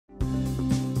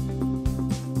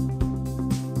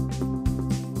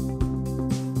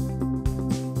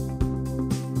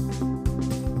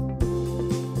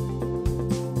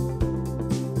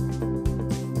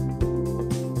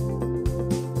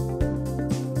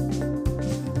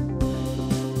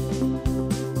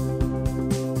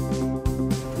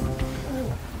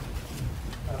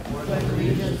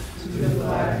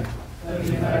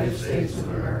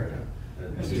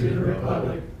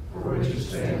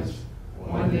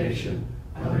nation,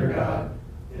 under God,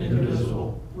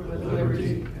 indivisible, with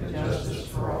liberty and justice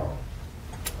for all.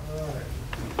 All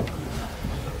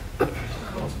right.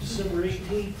 It's December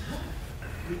 18th,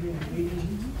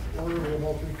 meeting order. We have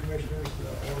all three commissioners, the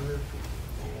auditor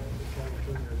and the county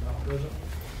attorney are not present.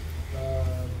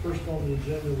 First on the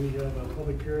agenda, we have a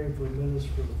public hearing for minutes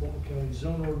for the Fulton County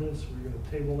zone ordinance. We're going to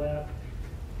table that.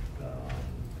 So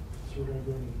we're going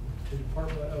to go into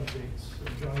department updates.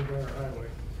 John Breyer Highway.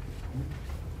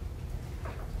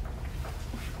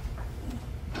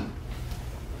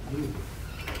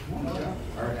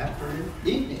 Or afternoon,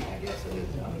 evening, I guess it is.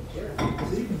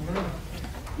 It's evening, huh?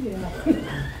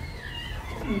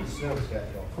 The snow's got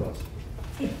you all close.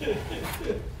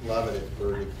 Love it, it's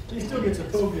birdie. He still gets a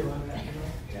phobia on that, you know?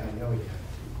 Yeah, I know he does.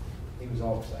 He was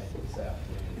all excited this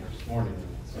afternoon, this morning.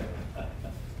 So.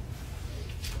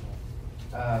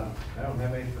 I don't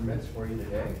have any permits for you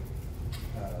today.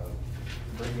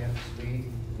 Bring you up to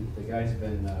speed. The guys have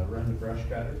been running the brush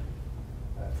cutter.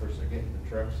 Of course, they're getting the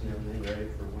trucks and everything ready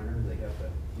for winter. They got to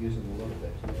use them a little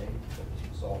bit today, put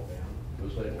some salt down.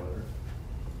 Was they in winter?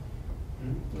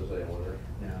 Was they in winter?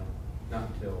 No, not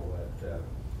until what?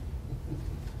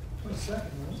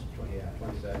 22nd, right?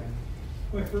 22nd.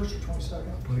 21st or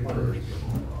 22nd?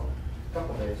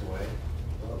 Couple days away.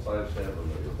 Well, if I understand from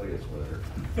the, you'll think it's winter.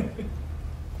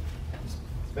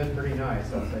 It's been pretty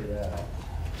nice, I'll say that.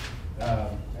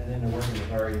 And then they're working with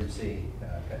REMC,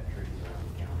 cutting trees around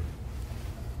the county.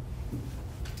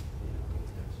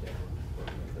 Getting those down,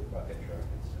 working with the bucket truck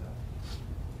and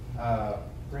stuff.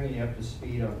 Bringing you up to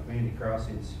speed on community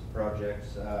crossings projects.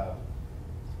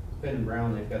 Finn and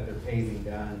Brown, they've got their paving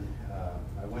done.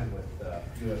 I went with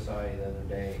USI the other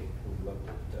day. We looked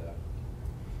at the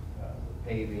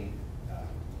paving.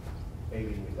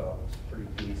 Paving we thought was pretty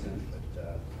decent, but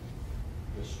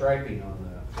the striping on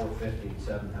the 450 and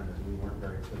 700, we weren't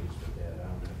very pleased with that. I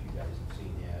don't know if you guys have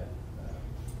seen yet.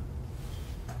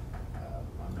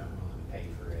 I'm not willing to pay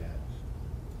for it.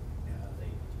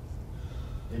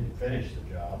 They didn't finish the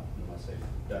job unless they've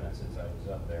done it since I was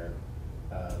up there.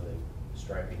 The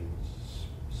striping was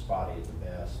spotty at the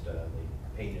best. They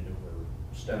painted over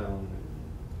stone. And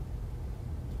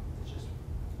it's just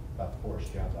about the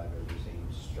poorest job I've ever seen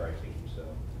striping. So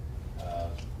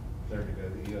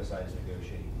USI is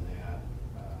negotiating that.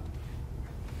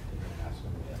 They're going to ask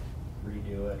them to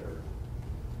redo it or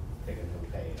take a no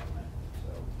pay on it.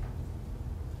 So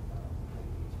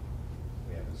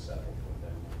we haven't settled with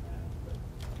them on that, but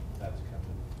that's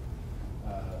coming.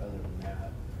 Other than that,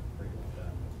 pretty well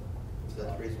done with it. So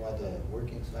that's the reason why the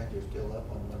working signs are still up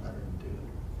on 102?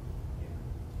 Yeah.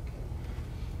 Okay.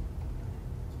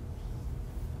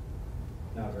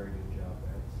 Not a very good job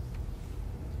there.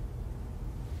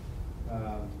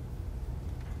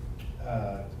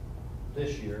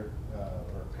 This year,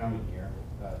 or coming year,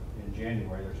 in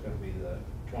January, there's going to be the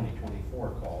 2024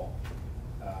 call.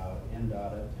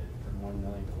 NDOT it from 1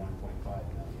 million to 1.5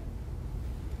 million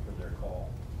for their call.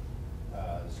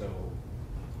 So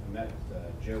I met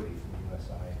with Jody from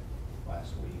USI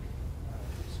last week.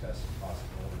 We discussed some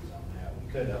possibilities on that.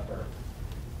 We could up our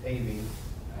paving.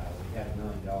 We had $1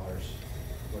 million worth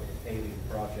of paving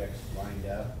projects lined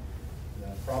up. The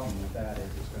problem with that is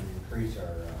it's going to increase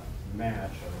our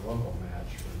match, our local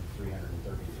match, from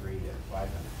 333 to 500,000,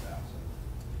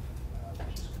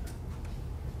 which is going to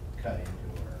cut into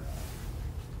our,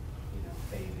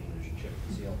 paving and chip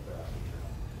and seal for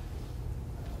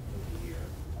the year.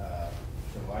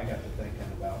 So I got to thinking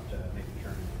about maybe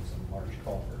turning in some large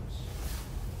culverts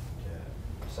to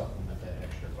supplement that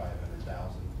extra 500,000. So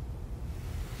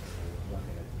we're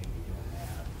looking at maybe doing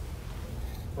that.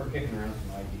 We're kicking around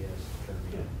some ideas to turn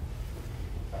in.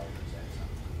 Probably present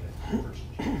something to you first.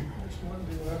 There's one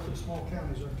to go after the small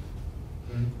counties, aren't they?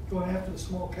 Going after the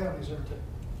small counties, aren't they?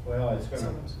 Well, it's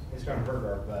gonna hurt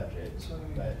our budget, So,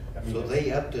 but I mean. So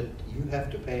they upped it, you have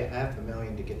to pay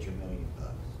 $500,000 to get your $1 million.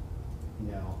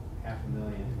 No,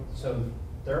 $500,000. So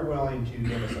they're willing to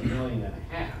give us $1.5 million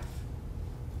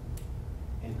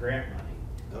in grant money.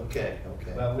 Okay,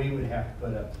 okay. But we would have to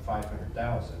put up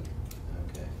 500,000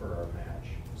 Okay. for our match.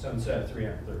 So instead of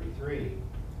 333,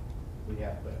 we'd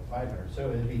have to put up 500. So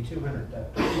it'd be $2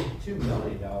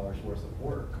 million worth of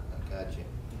work. I got you.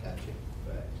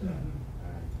 But Mhm.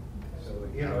 so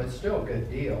it's still a good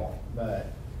deal,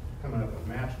 but coming up with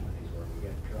match money is where we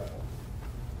get in trouble.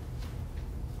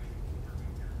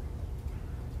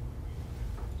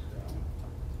 So,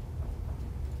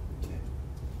 Okay.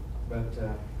 but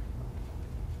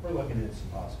we're looking at some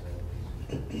possibilities.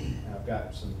 And I've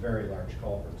got some very large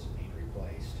culverts that need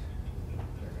replaced.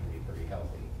 They're going to be pretty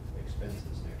healthy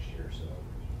expenses next year, so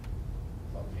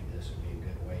I thought maybe this would be a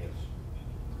good way of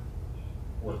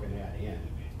working that in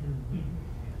and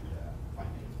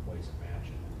finding ways of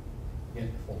matching and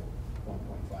getting the full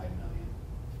 1.5 million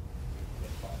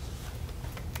if possible.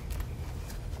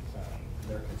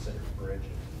 They're considered bridges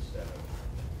instead of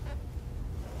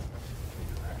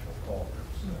actual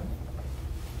culverts. So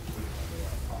we can do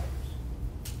our pipes.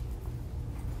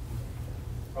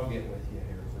 I'll get with you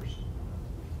here for some,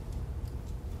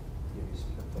 give you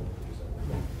some proposals that we're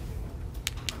going to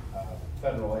do.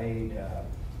 Federal aid,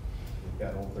 we've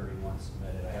got Old 31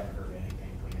 submitted. I haven't heard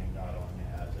anything from NDOT on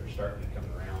that. They're starting to come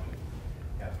around and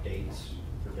have dates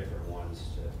for different ones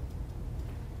to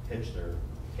pitch their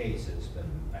cases, but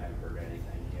I haven't heard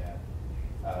anything yet.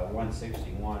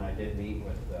 161, I did meet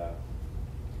with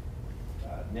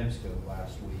NIPSCO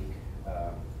last week.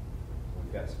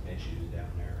 We've got some issues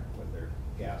down there with their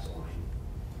gas line.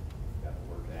 Got to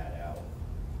work that out.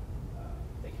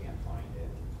 They can't find it.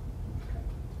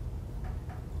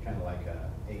 Kind of like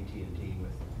AT&T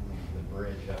with the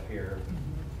bridge up here.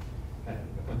 Kind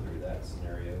of going through that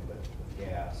scenario, but with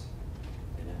gas,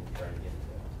 and then trying to get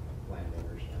the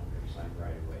landowners down there to sign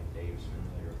right away. Dave's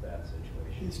familiar with that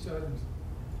situation. He started,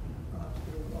 I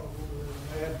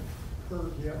hadn't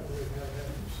heard yet whether it had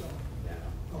happened, so Yeah.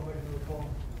 I'll make another call.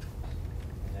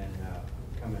 And then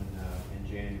coming in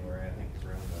January, I think it's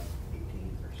around the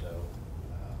 18th or so,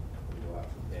 we go out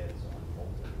for bids on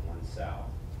Fulton 1 South.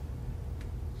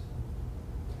 So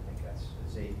I think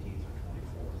it's 18th or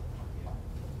 24th. Yeah.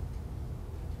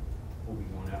 We'll be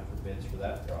going out for bids for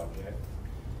that project.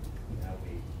 And that'll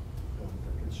be going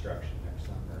for construction next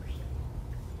summer. So.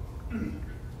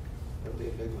 That'll be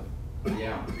a big one.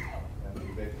 Yeah, that'll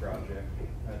be a big project.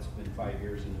 That's been 5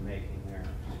 years in the making there.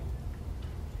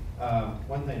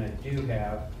 One thing I do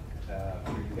have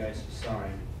for you guys to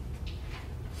sign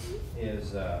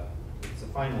is it's the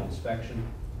final inspection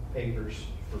papers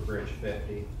for Bridge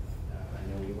 50. I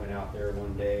know we went out there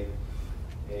one day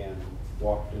and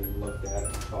walked and looked at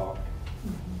it and talked.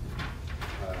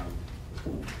 Here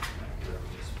on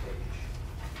this page.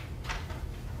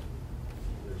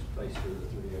 There's a place for the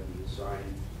three of you to sign.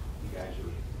 You guys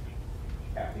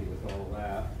are happy with all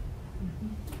that.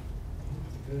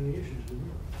 Any issues with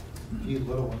it? A few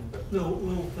little ones, but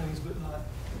Little things, but not.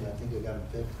 yeah, I think we got them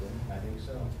fixed then. I think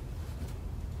so.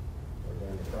 We're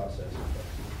going to process it.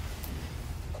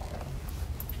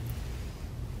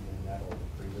 And then that'll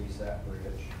release that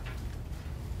bridge.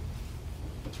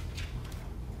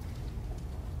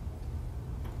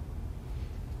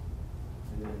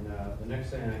 And then the next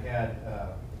thing I had,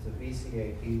 it's a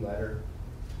VCAP letter.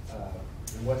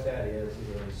 And what that is,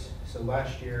 so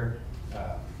last year,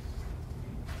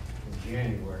 in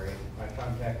January, I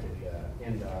contacted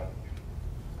NDOT.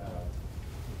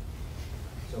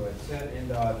 So it sent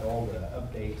NDOT all the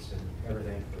updates and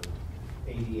everything for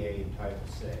ADA and Title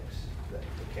VI that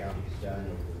the county's done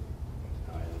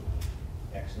over, I don't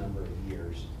know, X number of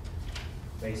years.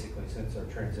 Basically, since our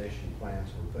transition plans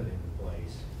were put into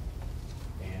place.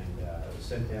 And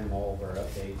sent them all of our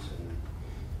updates and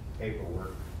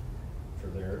paperwork for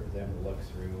them to look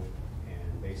through.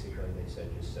 And basically, they said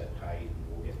just sit tight and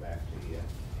we'll get back to you.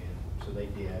 And so they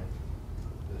did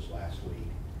this last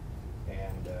week.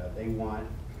 And they want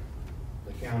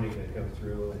the county to go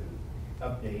through and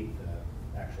update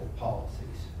the actual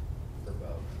policies for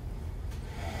both.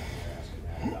 They're asking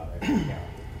that about every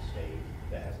county in the state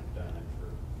that hasn't done it for a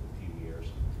few years.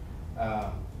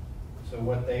 So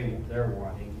what they're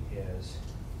wanting is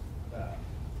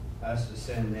us to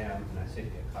send them, and I sent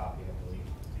you a copy, I believe,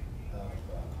 of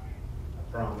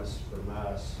a promise from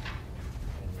us,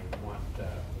 and they want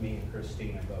me and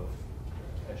Christina both,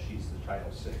 as she's the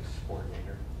Title VI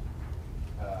coordinator,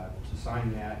 to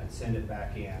sign that and send it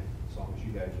back in, as long as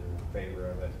you guys are in favor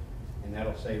of it. And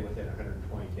that'll say within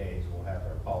 120 days we'll have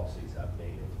our policies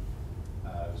updated.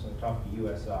 So I talked to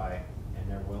USI, and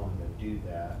they're willing to do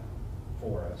that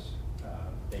for us.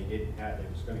 They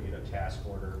was going to get a task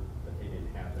order, but they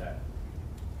didn't have that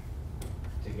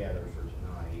together for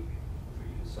tonight for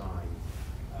you to sign.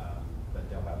 But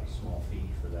they'll have a small fee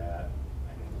for that.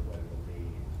 I don't know what it'll be.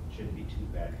 It shouldn't be too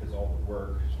bad because all the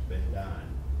work's been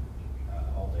done,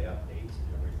 all the updates and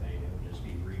everything. It would just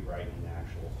be rewriting the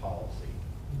actual policy,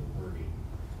 the wording.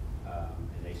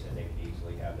 And they said they could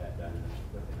easily have that done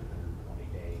within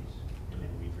 120 days, and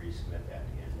then we'd resubmit that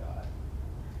to NDOT.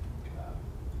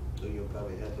 So you'll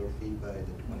probably have their fee by the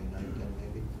 29th then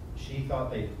maybe? She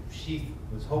thought she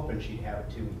was hoping she'd have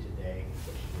it to me today,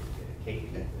 but she didn't get it.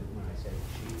 Katie, when I said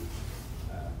she,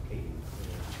 Katie,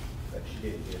 but she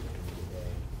didn't get it to me today.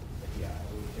 But yeah, I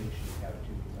would think she'd have it to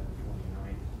me by the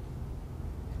 29th.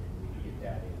 And then we could get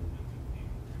that in,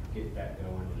 get that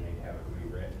going, and they'd have it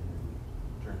rewritten and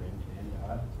turned into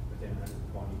NDOT within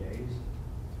 120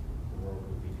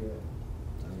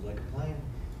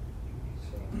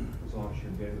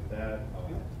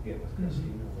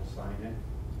 Christina will sign it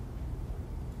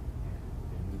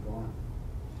and move on.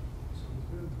 Sounds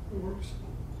good. It works.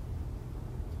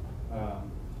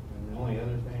 And the only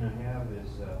other thing I have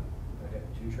is, I got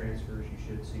 2 transfers you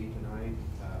should see tonight.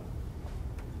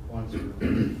 One's for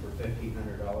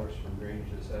 $1,500 from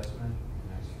drainage assessment, and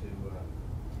that's to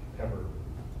cover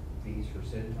fees for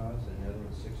Cintas, and the other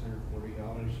one's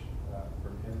 $640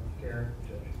 from healthcare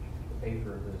to pay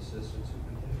for the assistance that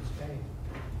we did pay.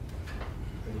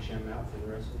 Finish them out for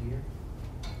the rest of the year.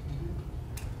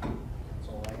 That's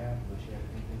all I have, unless you have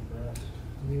anything for us.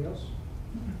 Anything else?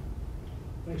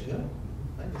 Thanks, John.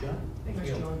 Thanks, John. Thank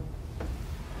Thanks, you. John.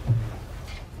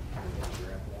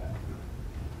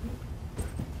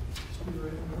 Speed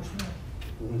rate enforcement.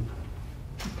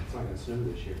 It's not gonna snow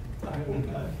this year. I hope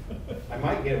not. I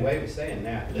might get away with saying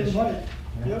that. It This might.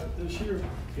 Yep, this year.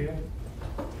 Yeah.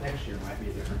 Next year might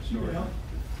be a different story. Yeah.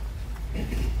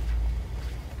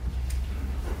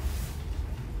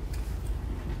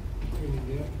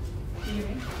 Yeah.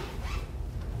 Evening.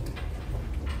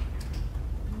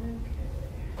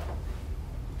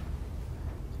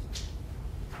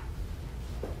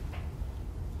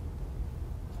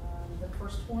 The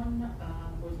first one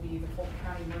would be the Fulton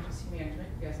County Emergency Management.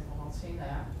 You guys have all seen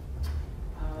that.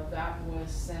 That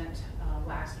was sent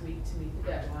last week to meet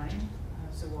the deadline,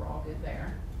 so we're all good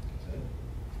there.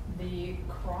 The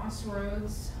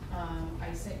Crossroads,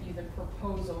 I sent you the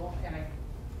proposal, and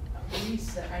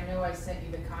I know I sent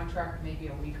you the contract maybe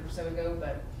a week or so ago,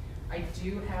 but I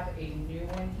do have a new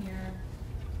one here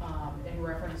in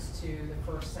reference to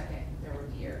the first, second, and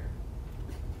third year.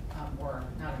 Or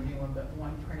not a new one, but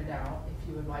one printed out. If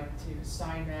you would like to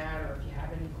sign that, or if you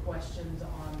have any questions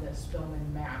on the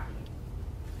Spillman mapping.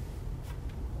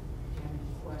 If you have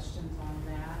any questions on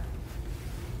that,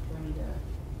 do I need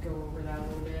to go over that a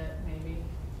little bit, maybe?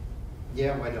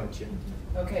 Yeah, why don't you?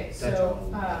 Okay, Touch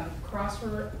so, on it.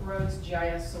 Crossroads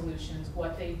GIS Solutions,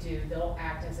 what they do, they'll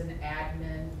act as an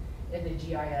admin in the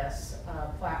GIS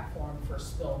platform for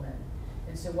Spillman.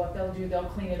 And so what they'll do, they'll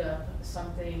clean it up,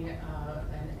 something,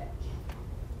 and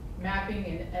mapping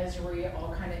and Esri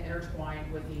all kind of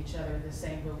intertwined with each other, the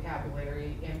same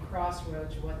vocabulary. In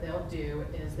Crossroads, what they'll do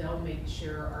is they'll make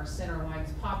sure our center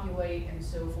lines populate and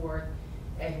so forth,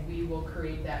 and we will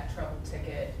create that trouble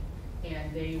ticket,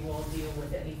 and they will deal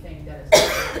with anything that is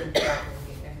not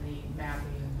improperly in the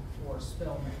mapping for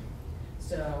Spillman.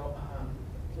 So,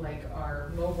 like our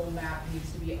mobile map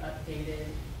needs to be updated,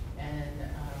 and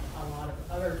a lot of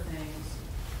other things,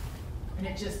 and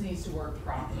it just needs to work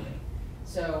properly.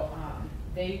 So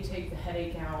they take the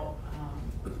headache out.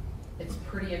 It's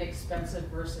pretty inexpensive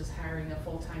versus hiring a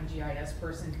full-time GIS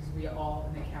person, because we all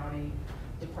in the county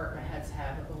department heads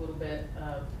have a little bit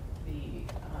of the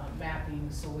mapping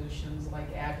solutions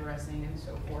like addressing and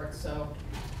so forth. So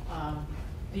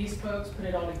these folks put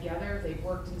it all together. They've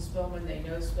worked in Spillman, they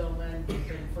know Spillman, they've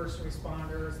been first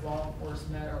responders, law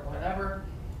enforcement, or whatever,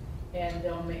 and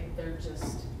they're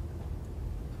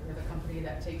the company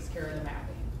that takes care of the mapping.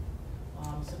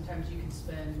 Sometimes you can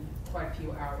spend quite a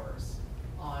few hours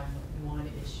on one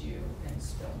issue in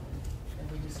Spillman,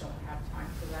 and we just don't have time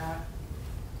for that.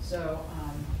 So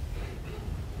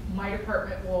my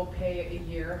department will pay a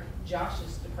year,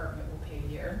 Josh's department will pay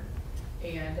a year,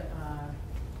 and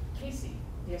Casey,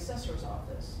 the assessor's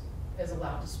office, is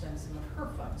allowed to spend some of her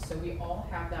funds. So we all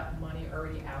have that money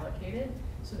already allocated,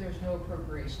 so there's no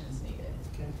appropriations needed.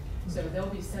 Okay. So they'll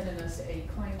be sending us a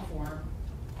claim form,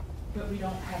 but we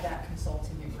don't have that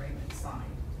consulting agreement signed,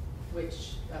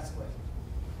 which that's what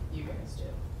you guys do.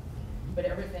 But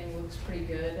everything looks pretty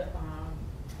good.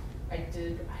 I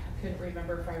couldn't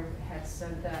remember if I had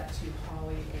sent that to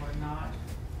Holly or not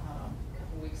a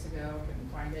couple weeks ago, couldn't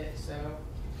find it, so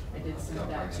I did send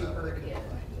that to her again.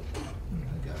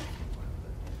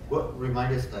 What,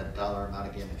 remind us that dollar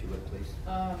amount again, if you would, please.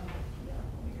 Yeah, let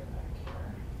me go back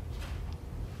here.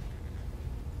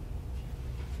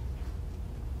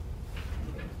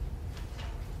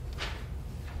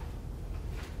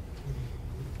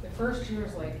 The first year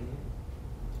is like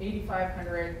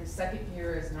 8,500, the second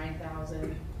year is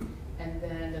 9,000, and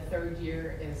then the third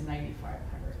year is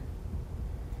 9,500.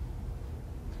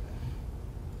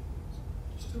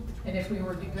 And if we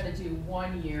were gonna do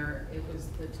 1 year, it was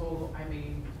the total, I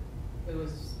mean, it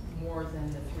was more than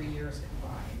the 3 years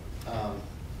combined.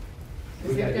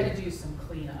 Because they've gotta do some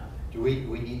cleanup. Do we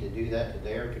need to do that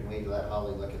today, or can we let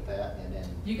Holly look at that and then?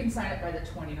 You can sign it by the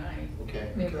 29th.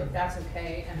 Okay. If that's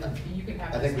okay, and then you can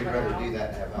have I think this we'd cut rather out. do that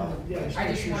and have Holly. Yeah. I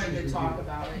just wanted to talk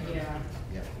about it, yeah.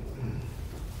 Yeah.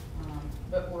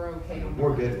 But we're okay on that.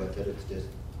 We're good with it, it's just,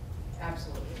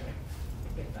 Absolutely,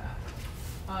 get that.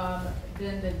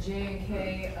 Then the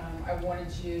J&K, I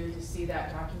wanted you to see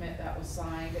that document that was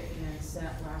signed and sent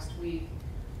last week,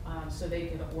 so they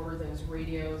could order those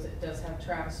radios. It does have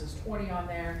Travis's 20 on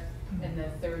there and the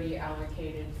 30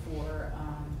 allocated for,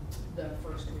 the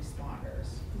first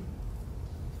responders.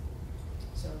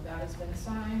 So that has been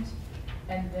signed.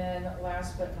 And then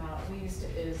last but not least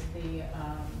is the,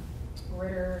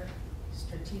 Ritter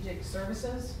Strategic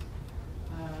Services.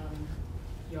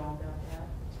 Y'all got that?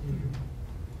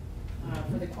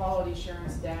 For the quality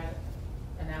assurance data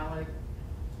analytics,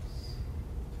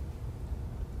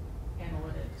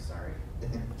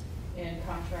 and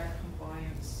contract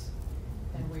compliance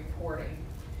and reporting.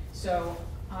 So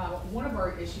one of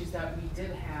our issues that we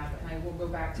did have, and I will go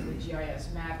back to the GIS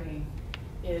mapping,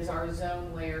 is our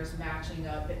zone layers matching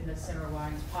up and the center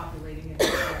lines populating in the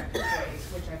correct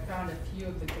place, which I found a few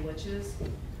of the glitches.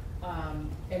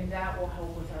 And that will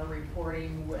help with our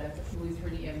reporting with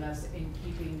Lutheran EMS in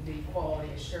keeping the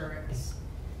quality assurance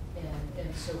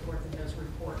and so forth, and those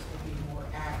reports will be more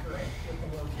accurate with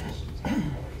the locations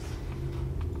and place.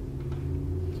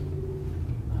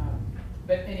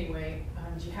 But anyway,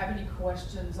 do you have any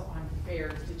questions on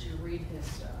fares? Did you read his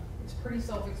stuff? It's pretty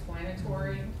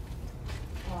self-explanatory.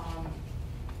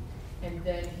 And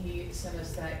then he sent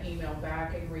us that email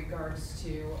back in regards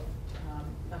to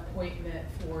appointment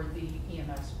for the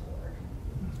EMS board.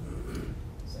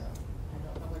 So I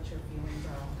don't know what your feelings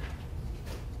are.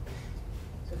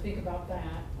 So think about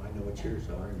that. I know what yours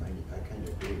are, and I kind of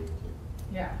agree with you.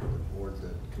 Yeah. The board,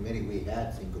 the committee we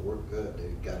had seemed to work good. They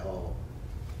got all,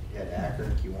 you had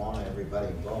Akron, Kiwanis, everybody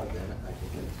involved in it. I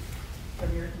think it's. From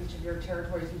each of your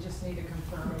territories, we just need to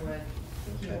confirm with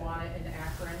Kiwanis and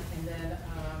Akron, and then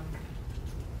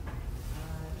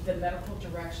the medical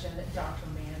direction, Dr.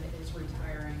 Mann is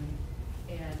retiring,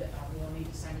 and we'll need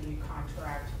to sign a new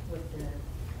contract with the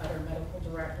other medical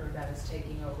director that is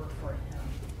taking over for him.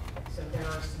 So there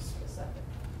are some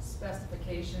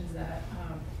specifications that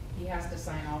he has to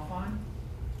sign off on,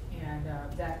 and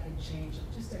that could change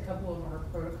just a couple of our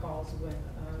protocols with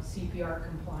CPR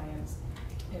compliance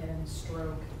and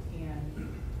stroke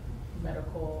and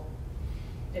medical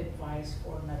advice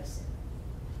for medicine.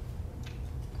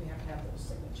 We have to have those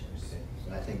signatures. Okay.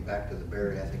 And I think back to the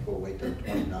Berry, I think we'll wait till the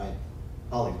 29th.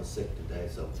 Holly was sick today,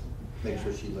 so make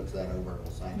sure she looks that over and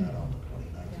we'll sign that on the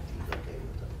 29th if she's okay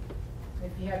with it.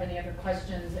 If you have any other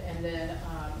questions, and then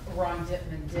Ron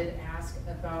Dittman did ask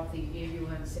about the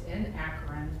ambulance in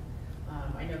Akron.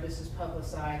 I know this is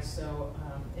publicized, so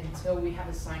until we have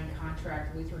a signed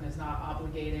contract, Lutheran is not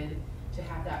obligated to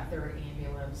have that third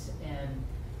ambulance in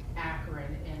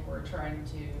Akron, and we're trying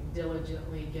to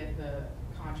diligently get the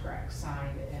contract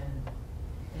signed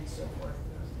and so forth.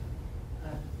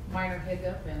 There's a minor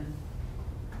hiccup, and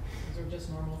these are just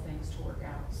normal things to work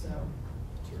out, so.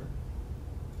 Sure.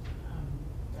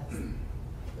 That's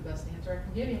the best answer I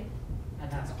can give you,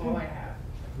 and that's all I have.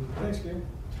 Thanks, Kim.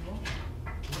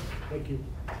 Thank you.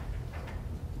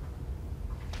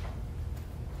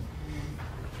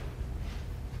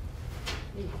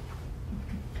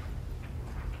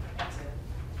 That's it.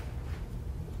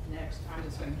 Next, I'm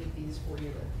just gonna get these for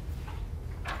you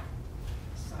to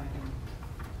sign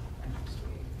next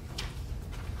week.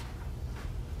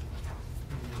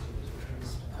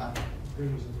 Huh?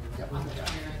 Yep.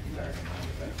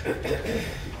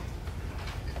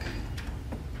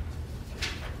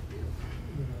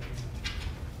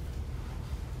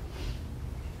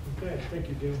 Okay, thank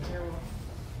you, Jim. You're welcome.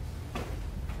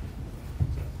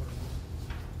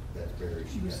 That's Berry.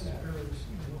 She got that.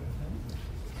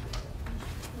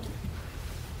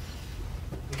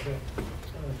 Okay.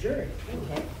 Jerry.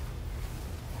 Okay.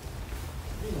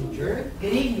 Evening, Jerry.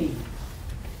 Good evening.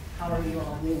 How are you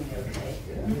all doing okay?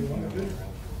 Good.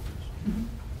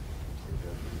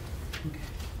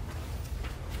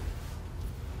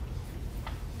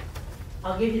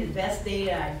 I'll give you the best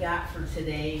data I got for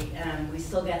today. We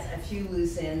still got a few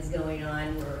loose ends going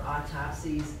on where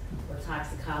autopsies or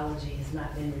toxicology has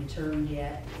not been returned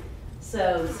yet.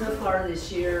 So far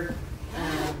this year,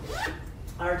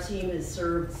 our team has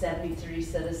served 73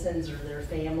 citizens or their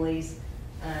families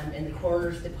in the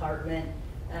coroner's department.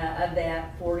 Of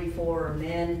that, 44 are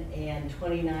men and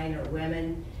 29 are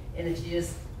women. And if you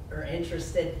just are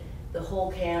interested, the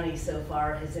whole county so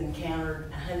far has encountered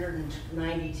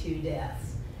 192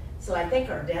 deaths. So I think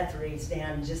our death rate's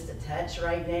down just a touch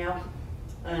right now.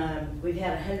 We've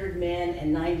had 100 men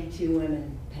and 92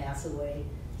 women pass away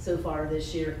so far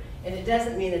this year. And it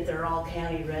doesn't mean that they're all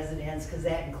county residents, because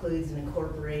that includes and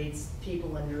incorporates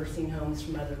people in nursing homes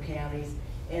from other counties,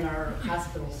 and our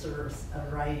hospital serves a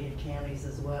variety of counties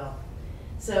as well.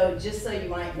 So just so you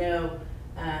might know,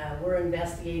 We're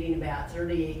investigating about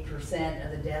 38%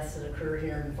 of the deaths that occur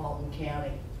here in Fulton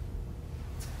County.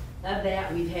 Of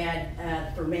that, we've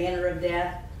had, for manner of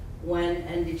death, 1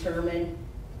 undetermined,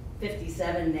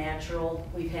 57 natural.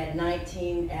 We've had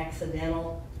 19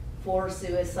 accidental, 4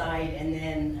 suicide, and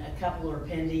then a couple are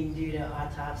pending due to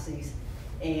autopsies.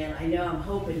 And I know I'm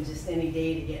hoping just any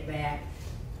day to get back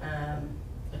a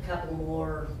couple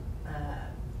more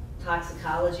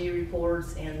toxicology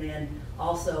reports, and then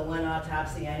also 1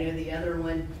 autopsy. I know the other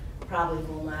one probably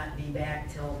will not be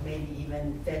back till maybe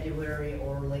even February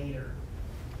or later.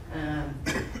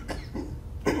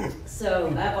 So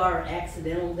of our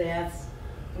accidental deaths,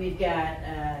 we've got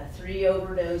 3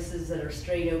 overdoses that are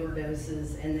straight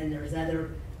overdoses, and then there's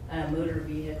other motor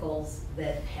vehicles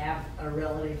that have a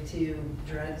relative to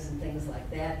drugs and things like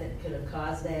that that could have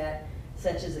caused that,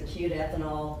 such as acute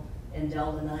ethanol and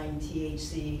delta-9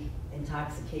 THC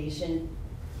intoxication.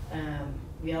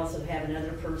 We also have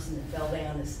another person that fell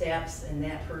down the steps, and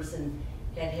that person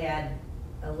had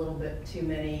a little bit too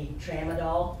many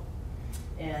tramadol,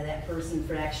 and that person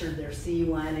fractured their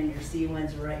C1, and your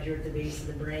C1's right here at the base of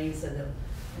the brain, so the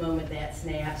moment that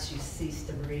snaps, you cease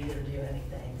to breathe or do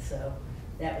anything. So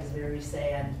that was very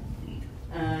sad.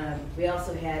 We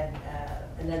also had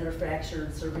another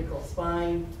fractured cervical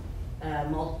spine,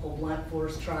 multiple blunt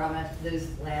force trauma. Those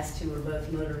last 2 were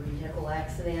both motor vehicle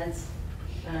accidents.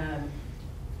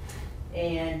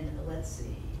 And let's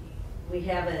see, we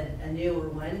have a newer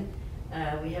one.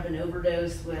 We have an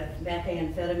overdose with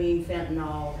methamphetamine,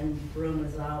 fentanyl, and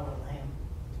bromazole.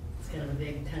 It's kind of a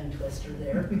big tongue twister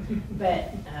there.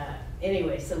 But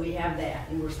anyway, so we have that,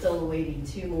 and we're still awaiting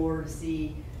 2 more to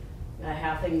see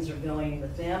how things are going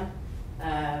with them.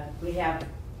 We have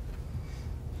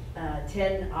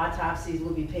 10 autopsies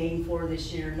we'll be paying for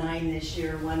this year, 9 this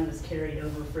year. 1 was carried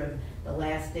over from the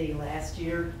last day last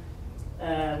year.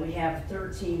 We have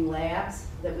 13 labs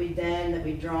that we've done, that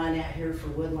we've drawn out here for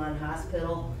Woodlawn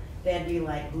Hospital. That'd be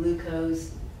like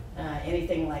glucose,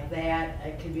 anything like that.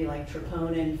 It could be like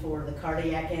troponin for the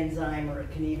cardiac enzyme, or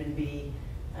it can even be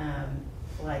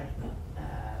like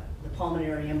the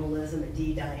pulmonary embolism, a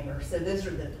D-dimer. So those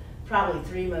are the probably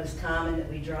 3 most common that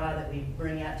we draw, that we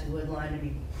bring out to Woodlawn to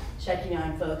be checking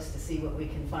on folks to see what we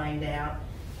can find out.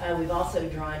 We've also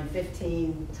drawn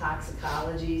 15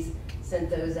 toxicologies, sent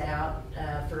those out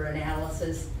for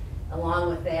analysis. Along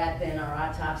with that, then our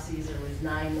autopsies, there was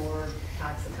 9 more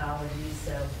toxicologies,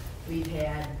 so we've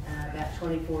had about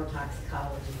 24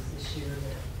 toxicologies this year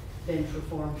that have been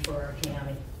performed for our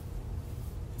county.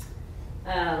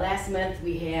 Last month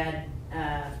we had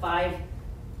 5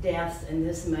 deaths, and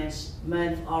this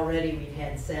month already we've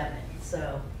had 7.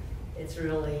 So it's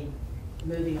really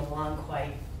moving along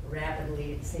quite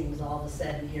rapidly, it seems, all of a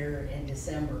sudden here in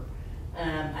December.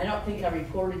 I don't think I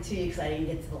reported to you, because I didn't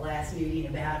get to the last meeting,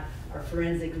 about our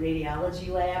forensic radiology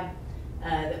lab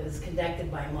that was conducted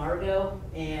by Margot,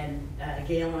 and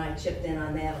Gail and I chipped in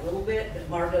on that a little bit, but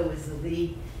Margot was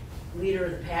the leader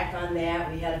of the pack on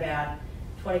that. We had about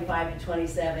 25 to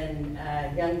 27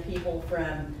 young people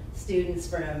students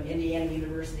from Indiana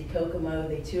University Kokomo.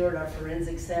 They toured our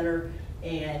forensic center,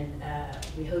 and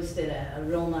we hosted a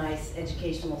real nice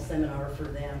educational seminar for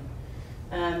them.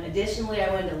 Additionally,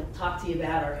 I wanted to talk to you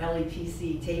about our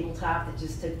LEPC tabletop that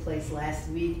just took place last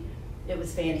week. It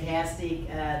was fantastic.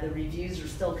 The reviews are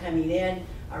still coming in.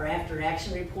 Our after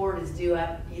action report is due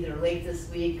up either late this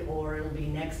week or it'll be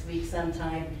next week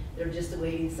sometime. They're just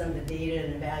awaiting some of the data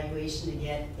and evaluation to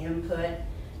get input.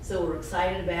 So we're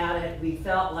excited about it. We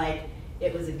felt like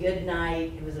it was a good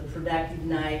night. It was a productive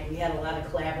night. We had a lot of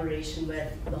collaboration with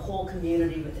the whole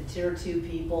community, with the Tier 2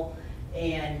 people.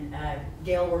 And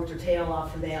Gail worked her tail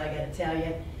off for that, I gotta tell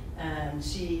you.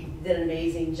 She did an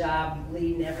amazing job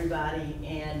leading everybody,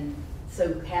 and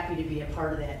so happy to be a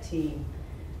part of that team.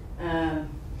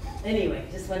 Anyway,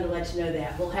 just wanted to let you know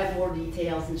that. We'll have more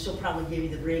details, and she'll probably give you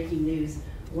the breaking news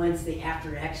once the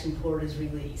after action report is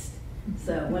released.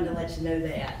 So I wanted to let you know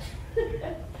that.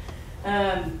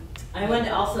 I wanted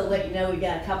to also let you know we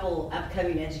got a couple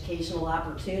upcoming educational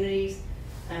opportunities.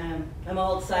 I'm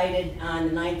all excited. On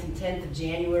the 9th and 10th of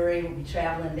January, we'll be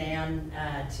traveling down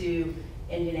to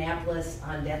Indianapolis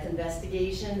on death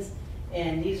investigations.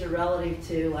 And these are relative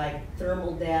to like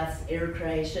thermal deaths, air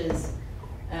crashes,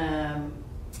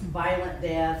 violent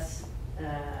deaths,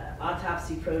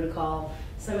 autopsy protocol.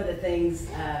 Some of the things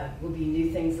will be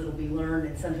new things that will be learned,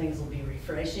 and some things will be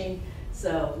refreshing.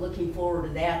 So looking forward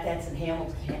to that. That's in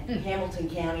Hamilton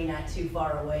County, not too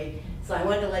far away. So I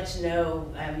wanted to let you know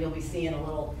you'll be seeing a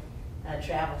little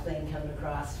travel thing coming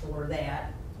across for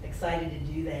that. Excited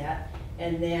to do that.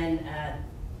 And then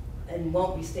and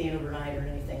won't be staying overnight or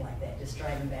anything like that, just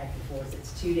driving back and forth.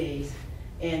 It's 2 days.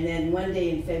 And then one day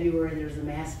in February, there's a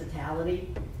mass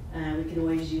fatality. We can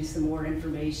always use some more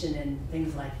information and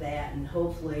things like that, and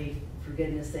hopefully, for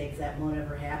goodness sakes, that won't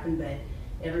ever happen, but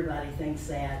everybody thinks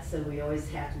that, so we always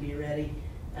have to be ready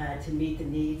to meet the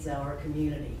needs of our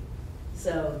community.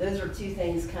 So those are 2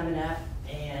 things coming up,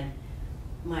 and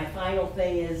my final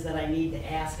thing is that I need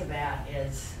to ask about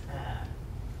is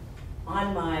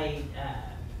on my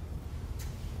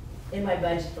in my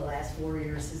budget the last 4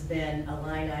 years has been a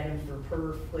line item for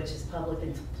PERF, which is Public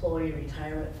Employee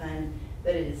Retirement Fund,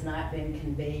 but it has not been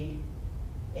conveyed.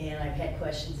 And I've had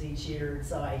questions each year,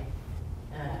 so I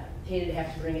hated to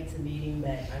have to bring it to the meeting,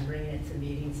 but I'm bringing it to the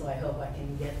meeting, so I hope I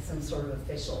can get some sort of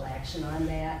official action on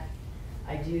that.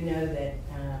 I do know that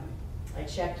I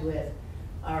checked with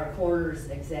our coroner's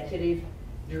executive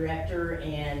director,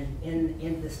 and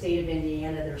in the state of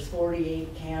Indiana, there's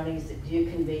 48 counties that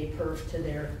do convey PERF to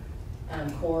their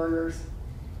coroners,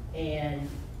 and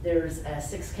there's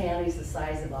 6 counties the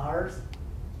size of ours,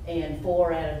 and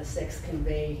 4 out of the 6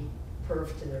 convey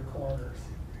PERF to their coroners.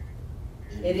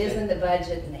 It is in the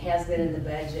budget, and it has been in the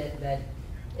budget, but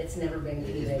it's never been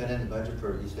conveyed. It has been in the budget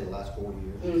for, you say, the last 4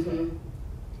 years? Mm-hmm.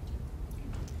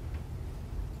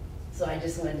 So I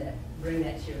just wanted to bring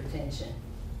that to your attention.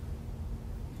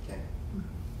 Okay.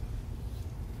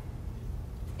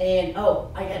 And, oh,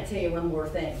 I gotta tell you one more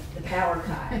thing, the power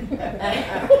cut.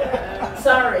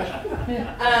 Sorry.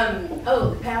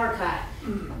 The power cut.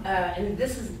 And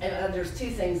this is, there's 2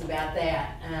 things about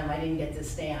that. I didn't get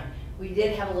this down. We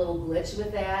did have a little glitch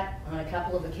with that on a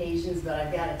couple of occasions, but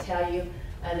I've gotta tell you,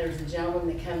 there's a gentleman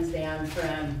that comes down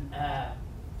from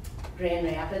Grand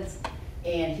Rapids,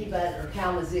 and or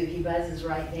Kalamazoo, he buzzes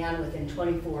right down within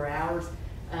 24 hours.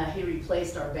 He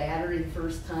replaced our battery the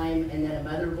first time, and then a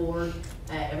motherboard.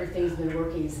 Everything's been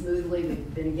working smoothly.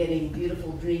 We've been getting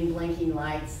beautiful green blinking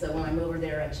lights, so when I'm over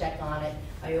there, I check on it.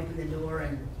 I open the door,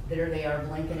 and there they are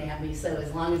blinking at me. So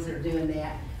as long as they're doing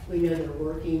that, we know they're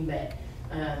working. But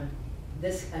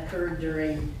this occurred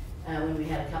during when we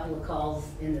had a couple of calls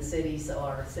in the city, so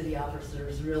our city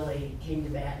officers really came to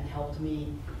bat and helped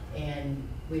me, and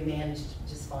we managed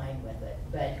just fine with it.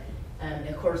 But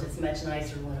of course, it's much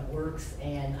nicer when it works,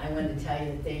 and I wanted to tell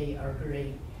you that they are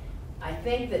great. I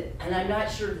think that, and I'm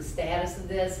not sure the status of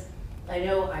this, I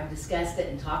know I've discussed it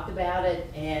and talked about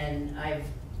it, and I've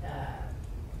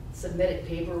submitted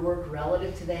paperwork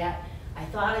relative to that. I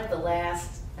thought at the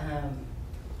last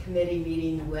committee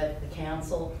meeting with the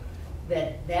council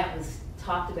that that was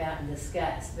talked about and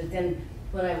discussed, but then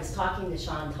when I was talking to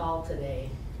Chantal today,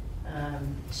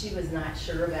 she was not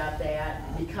sure about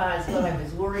that, because what I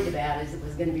was worried about is it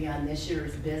was going to be on this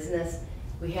year's business.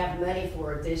 We have money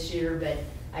for it this year, but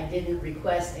I didn't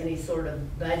request any sort of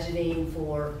budgeting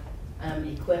for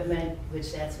equipment,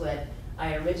 which that's what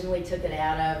I originally took it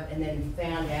out of, and then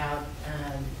found out,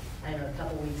 I don't know, a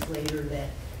couple weeks later that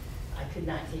I could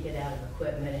not take it out of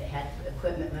equipment.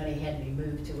 Equipment money had to be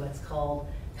moved to what's called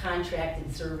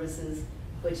contracted services,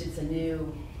 which is a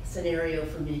new scenario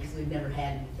for me because we've never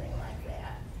had anything like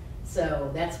that.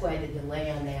 So that's why the delay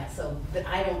on that. So, but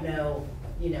I don't know,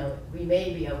 you know, we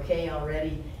may be okay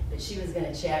already, but she was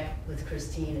gonna check with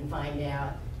Christine and find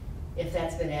out if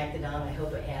that's been acted on. I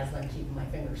hope it has, and I'm keeping my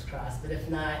fingers crossed. But if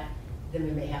not, then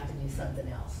we may have to do something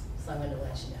else. So I'm gonna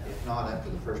let you know. If not, after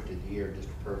the first of the year, just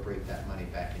appropriate that money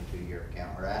back into your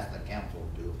account, or ask the council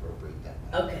to appropriate that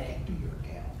money back into your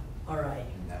account. All right.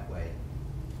 And that way,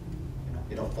 you know,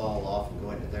 it'll fall off and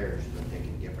go into theirs, but they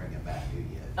can bring it back to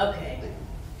you. Okay.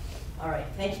 All right,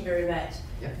 thank you very much.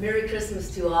 Yep. Merry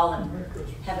Christmas to all, and Merry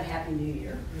Christmas. have a Happy New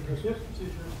Year. Merry Christmas.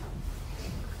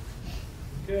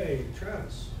 Okay,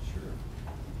 Travis. Sure.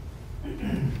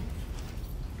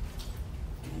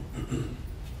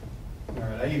 All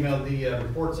right, I emailed the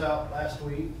reports out last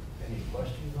week. Any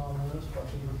questions on this,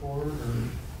 questions report, or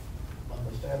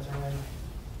monthly stats or anything?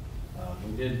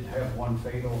 We did have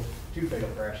two fatal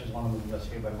crashes. One of them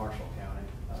investigated by Marshall County,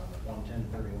 at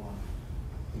 110-31.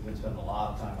 We've been spending a lot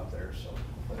of time up there, so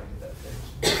hopefully I get that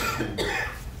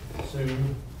fixed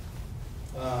soon.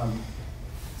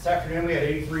 This afternoon we had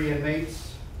 83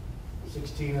 inmates,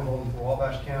 16 of them for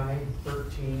Wabash County,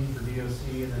 13 for DOC,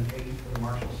 and then 8 for the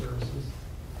Marshal Services.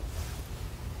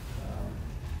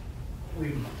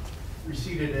 We've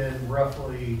receipted in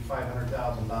roughly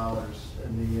 $500,000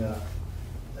 in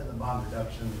the bond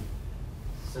reduction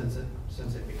since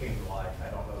it became to life. I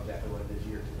don't know exactly what it is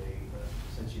year to date, but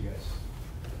since you guys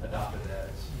adopted that,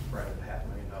 it's right at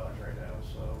 $500,000 right now.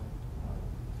 So,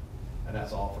 and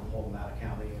that's all from Fulton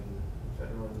County and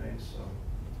federal inmates. So,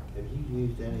 Have you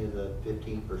used any of the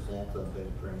 15% of it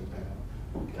for anything?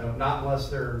 No, not unless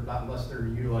they're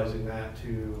utilizing that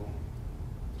to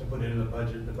put it in the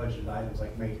budget items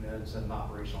like maintenance and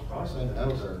operational costs. And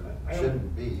those are,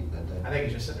 shouldn't be, but I think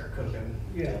it's just sitting there cooking.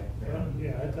 Yeah,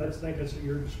 I think that's at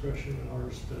your discretion and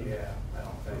ours to. Yeah, I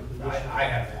don't think, I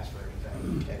haven't asked for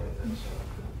anything with it,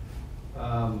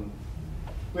 so.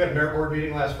 We had a merit board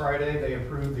meeting last Friday. They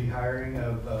approved the hiring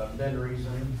of Ben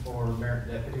Reason for merit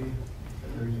deputy.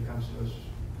 Ben Reason comes to us,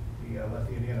 he left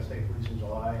the Indiana State Police in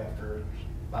July after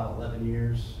about 11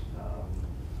 years.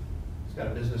 He's got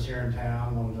a business here in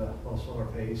town, one's a little slower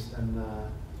paced than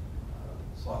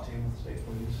SWAT team with the state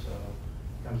police, so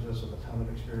he comes to us with a ton of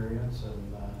experience,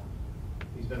 and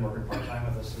he's been working part-time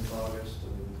with us since August,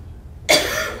 and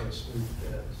really a smooth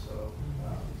fit, so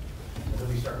he'll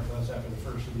be starting with us after the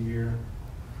first of the year.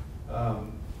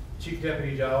 Chief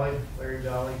Deputy Jolly, Larry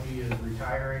Jolly, he is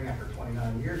retiring after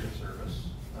 29 years of service.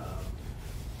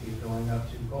 He's going up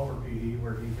to Culver PD,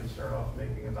 where he can start off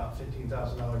making about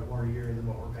 $15,000 more a year than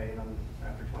what we're paying him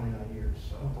after 29 years.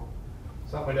 So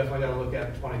something we definitely got to look at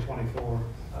in 2024.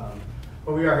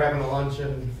 But we are having a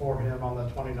luncheon for him on the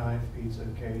 29th, pizza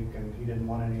and cake, and he didn't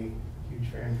want any huge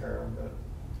fanfare, but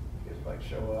if he'd like to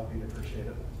show up, he'd appreciate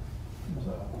it.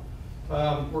 So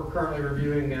we're currently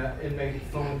reviewing an inmate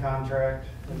phone contract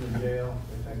in the jail.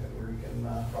 We think that we can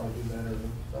probably do better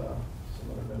with some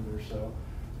other vendors. So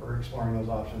we're exploring those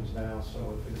options now,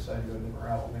 so if we decide to go a different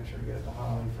route, we'll make sure to get it to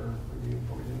Holly for review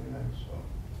before we do anything, so.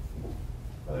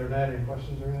 Other than that, any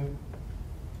questions or anything?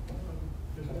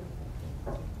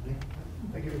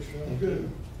 Thank you.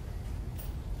 Good.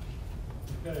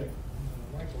 Okay,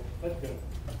 Michael, let's go.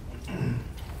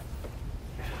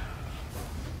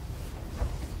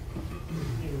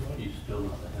 He's still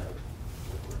not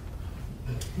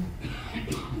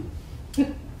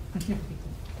ahead.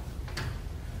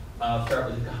 I'll start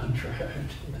with the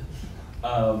contract.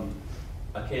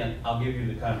 I'll give you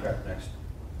the contract next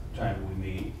time we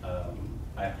meet.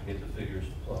 I have to get the figures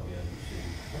to plug in and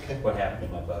see what happened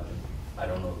to my budget. I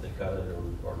don't know if they cut it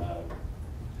or not.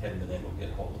 I haven't been able to get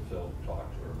hold of Phil to talk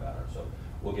to her about it. So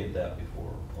we'll get that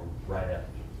before or right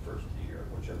after the first of the year,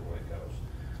 whichever way it goes.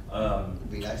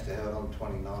 It'd be nice to have it on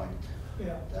 29.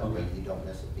 Yeah. That way you don't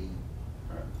miss a beat.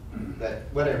 All right. But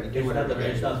whatever, you do whatever.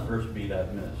 It's not the first beat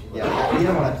I've missed. Yeah, you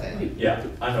know what I'm saying. Yeah,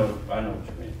 I know what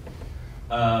you mean.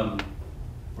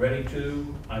 Ready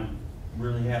to, I'm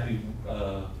really happy,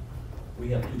 we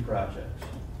have two projects,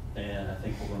 and I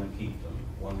think we're gonna keep them.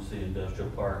 One's the industrial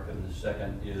park, and the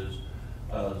second is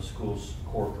the schools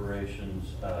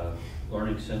corporation's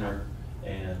learning center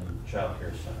and child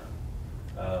care center.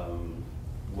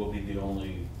 We'll be the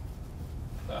only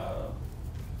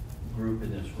group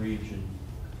in this region,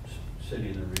 city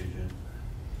in the region,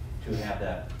 to have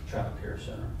that child care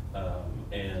center.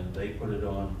 And they put it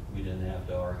on, we didn't have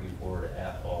to argue for it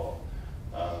at all.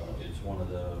 It's one of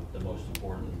the most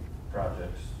important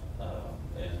projects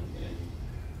and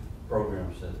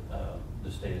programs that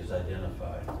the state has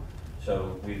identified.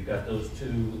 So we've got those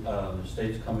two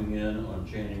states coming in on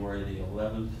January the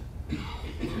 11th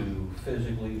to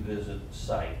physically visit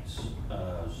sites.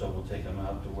 So we'll take them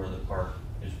out to where the park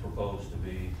is proposed to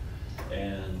be.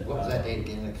 And What was that date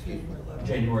again, excuse me?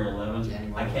 January 11th.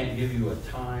 January. I can't give you a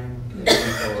time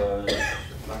because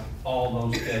all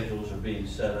those schedules are being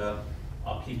set up.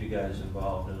 I'll keep you guys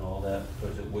involved in all that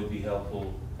because it would be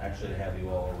helpful actually to have you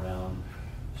all around,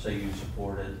 say you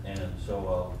support it. And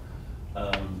so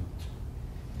I'll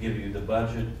give you, the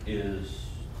budget is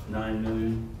 $9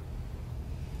 million.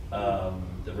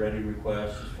 The ready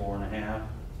request is 4.5,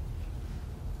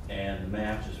 and the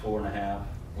match is 4.5,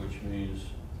 which means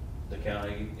the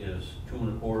county is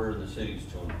 2.25 and the city's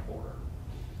 2.25.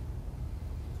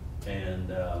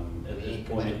 And at We this ain't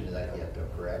point, committed to that yet though,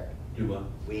 correct? do what?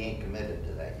 We ain't committed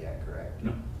to that yet, correct?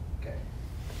 No. Okay.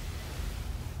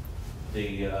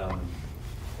 The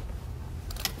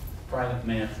private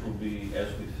match will be as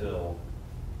we fill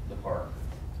the park,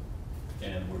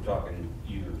 and we're talking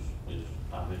years, is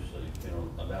obviously, you know,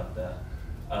 about that.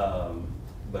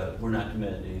 But we're not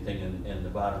committed to anything, and the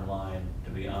bottom line,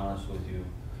 to be honest with you,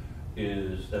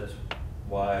 is that's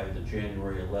why the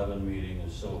January 11 meeting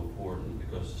is so important,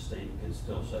 because the state can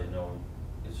still say, no,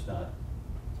 it's not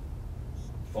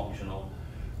functional,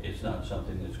 it's not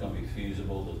something that's gonna be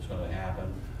feasible, that's gonna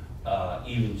happen.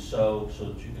 Even so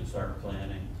that you can start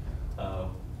planning.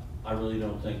 I really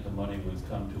don't think the money would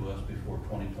come to us before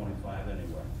 2025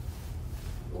 anyway,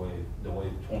 the way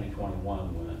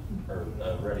 2021 went, or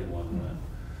Ready One went.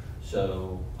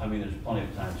 So, I mean, there's plenty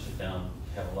of time to sit down,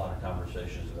 have a lot of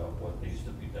conversations about what needs to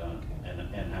be done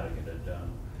and how to get it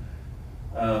done.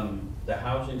 The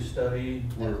housing study,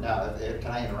 Now,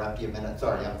 can I interrupt you a minute?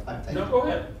 Sorry, I'm thinking. no, go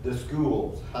ahead. The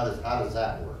schools, how does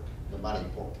that work? The money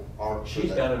for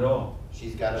She's got it all.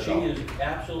 She's got it She all. is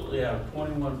absolutely out of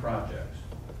 21 projects.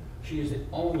 She is the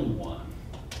only one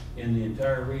in the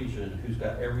entire region who's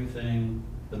got everything,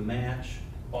 the match,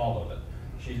 all of it.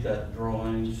 She's got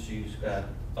drawings, she's got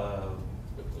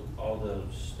all the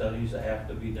studies that have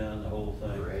to be done, the whole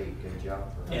thing. Great, good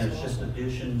job for her. And it's just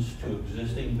additions to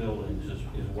existing buildings is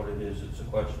what it is. It's a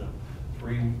question of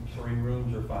three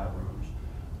rooms or 5 rooms.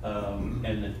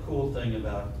 And the cool thing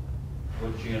about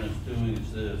what Janet's doing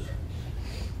is this.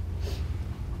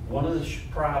 One of the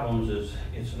problems is,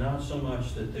 it's not so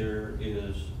much that there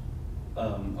is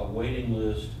a waiting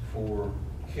list for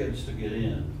kids to get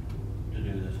in to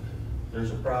do this.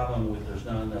 There's a problem with there's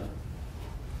not enough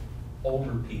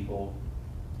older people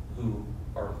who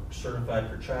are certified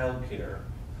for childcare,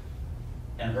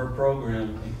 and her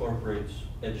program incorporates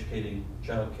educating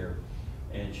childcare.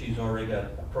 And she's already got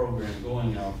a program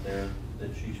going out there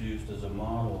that she's used as a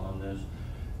model on this,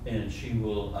 and she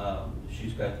will,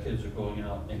 she's got kids that are going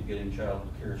out and getting child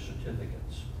care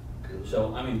certificates. Good.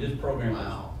 So, I mean, this program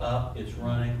Wow. is up, it's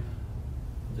running.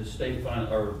 The state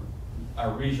or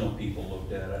our regional people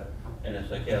looked at it, and it's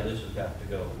like, yeah, this has got to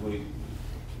go.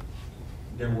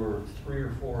 There were 3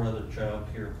 or 4 other child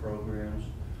care programs.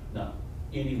 Not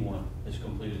anyone has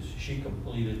completed, she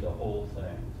completed the whole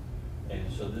thing.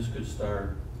 And so this could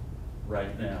start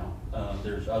right now.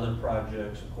 There's other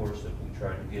projects, of course, that we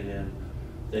try to get in.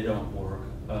 They don't work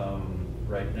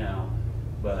right now,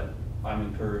 but I'm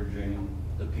encouraging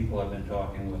the people I've been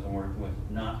talking with and working with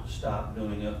not to stop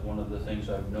doing it. One of the things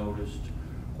I've noticed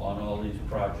on all these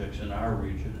projects in our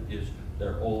region is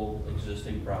they're old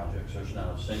existing projects. There's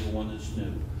not a single one that's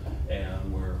new.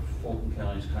 And where Fulton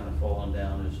County's kind of fallen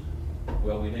down is,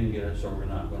 well, we didn't get it, so we're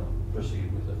not going to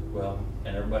proceed with it. Well,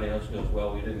 and everybody else goes,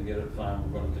 well, we didn't get it, fine,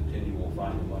 we're going to continue, we'll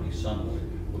find the money some way.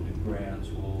 We'll do grants,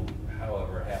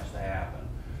 however it has to happen.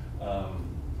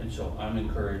 And so I'm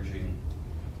encouraging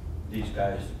these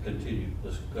guys to continue.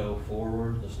 Let's go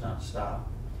forward, let's not stop.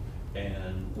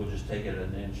 And we'll just take it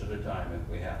an inch at a time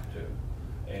if we have to.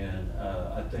 And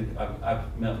I think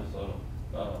I've met with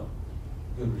a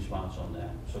good response on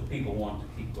that. So people want to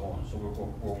keep going, so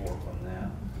we'll work on that.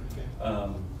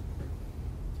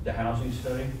 The housing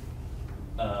study,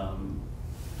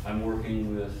 I'm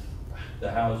working with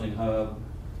the Housing Hub.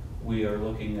 We are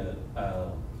looking at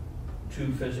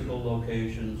 2 physical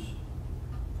locations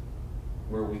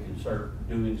where we can start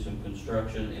doing some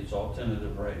construction. It's all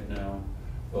tentative right now,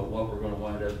 but what we're going to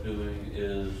wind up doing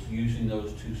is using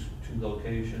those two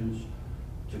locations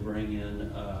to bring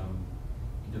in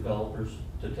developers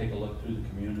to take a look through the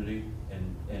community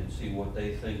and see what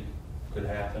they think could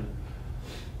happen.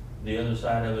 The other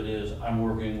side of it is I'm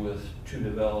working with 2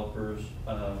 developers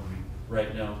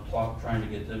right now, trying to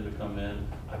get them to come in.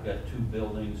 I've got 2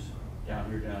 buildings down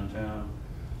here downtown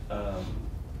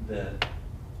that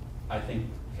I think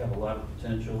have a lot of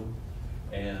potential,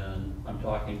 and I'm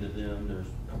talking to them. There's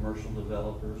commercial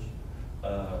developers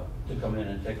to come in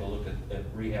and take a look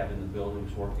at rehabbing the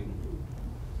buildings, working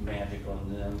magic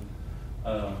on them.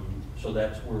 So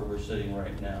that's where we're sitting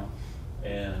right now.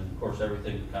 And of course,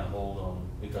 everything's kind of hold on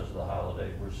because of the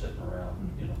holiday. We're sitting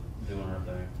around, doing our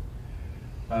thing.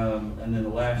 And then the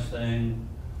last thing,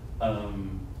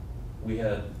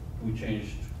 we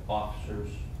changed officers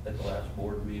at the last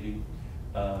board meeting.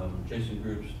 Jason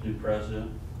Group's new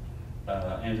president.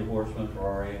 Andrew Horseman for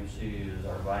our AMC is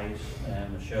our vice,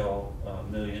 and Michelle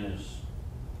Million is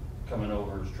coming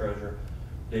over as treasurer.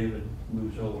 David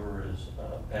moves over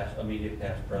as immediate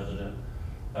past president.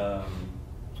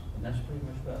 And that's pretty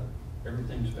much about it.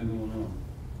 Everything's been going on.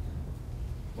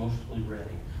 Mostly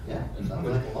ready. Yeah, it sounds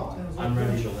like a lot. I'm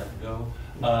ready to let go.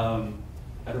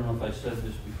 I don't know if I said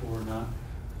this before or not.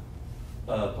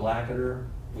 Blacketer,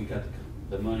 we got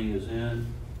the money is in,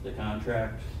 the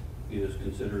contract is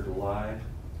considered live,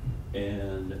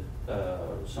 and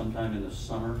sometime in the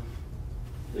summer,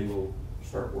 they will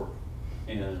start work.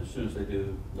 And as soon as they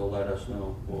do, they'll let us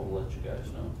know, we'll let you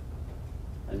guys know.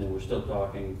 And then we're still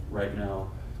talking right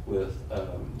now with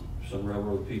some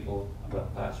railroad people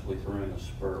about possibly throwing a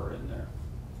spur in there,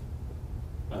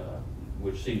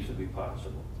 which seems to be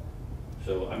possible.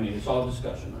 So, I mean, it's all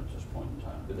discussion at this point in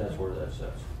time, but that's where that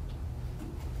sits.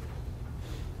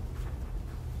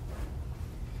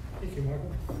 Thank you,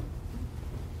 Michael.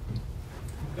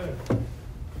 Okay.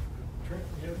 Trent,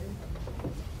 you have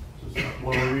any? Just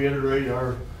want to reiterate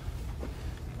our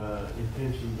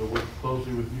intention to work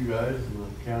closely with you guys and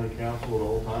the county council at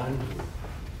all times.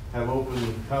 Have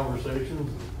open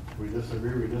conversations. If we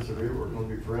disagree, we disagree. We're going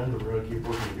to be friends, and we're going to keep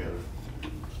working together.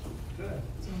 Okay,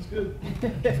 sounds good.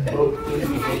 Both,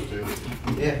 those two.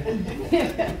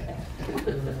 Yeah.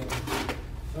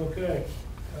 Okay.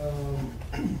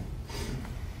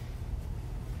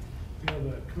 We have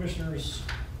a commissioner's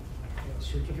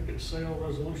certificate sale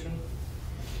resolution.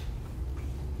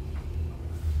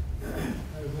 I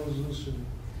have resolution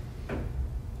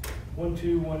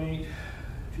 1218-2023.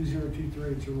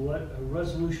 It's a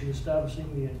resolution establishing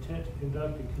the intent to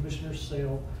conduct a commissioner's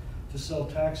sale to sell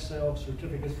tax sale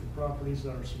certificates for properties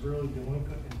that are severely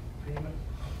delinquent in payment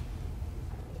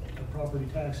of property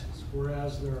taxes.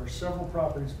 Whereas there are several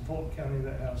properties in Fulton County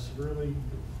that are severely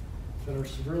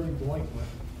delinquent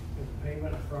in the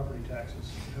payment of property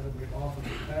taxes, having been offered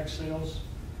for tax sales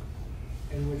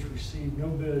and which receive no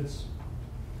bids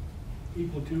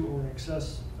equal to or in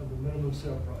excess of the minimum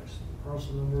sale price. The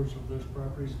parcel numbers of those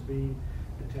properties being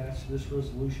attached to this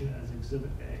resolution as Exhibit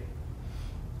A.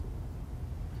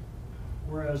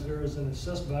 Whereas there is an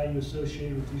assessed value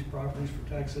associated with these properties for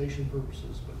taxation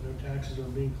purposes, but no taxes are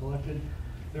being collected,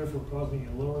 therefore causing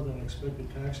a lower than expected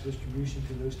tax distribution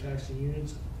to those taxing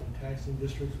units and taxing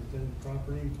districts within the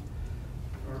property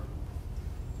or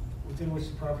within which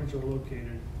the properties are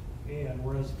located. And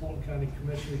whereas the Fulton County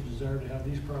Commissioners desire to have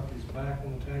these properties back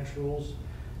on the tax rolls,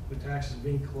 the taxes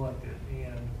being collected.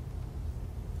 And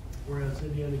whereas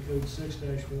Indiana Code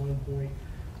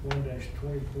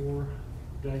 6-1.1-24-6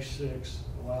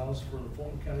 allows for the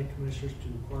Fulton County Commissioners to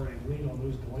acquire a lien on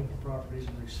those delinquent properties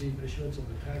and receive issuance of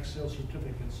the tax sale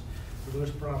certificates for those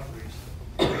properties,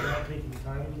 without taking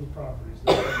title to the properties,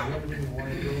 thereby limiting the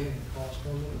liability and cost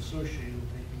associated with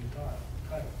taking the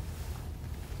title.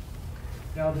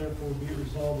 Now therefore be it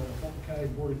resolved by the Fulton County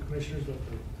Board of Commissioners that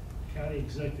the county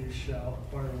executives shall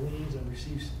acquire liens and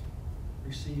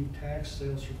receive tax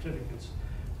sale certificates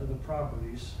of the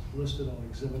properties listed on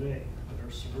Exhibit A that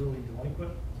are severely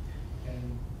delinquent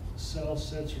and sell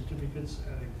said certificates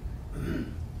at a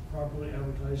properly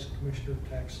advertised commissioner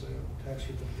tax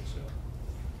certificate sale.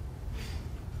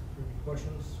 Any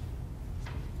questions?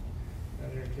 I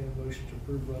entertain a motion to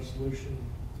approve resolution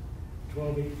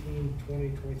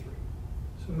 1218-2023.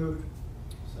 So moved.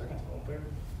 Second. All in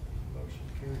favor? Motion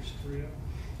carries 3-0.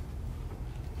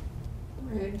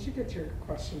 Ryan, did you get your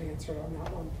question answered on that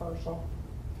one parcel?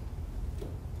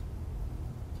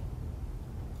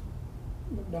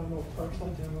 McDonald parcel?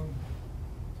 Demo.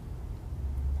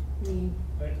 Me,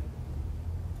 I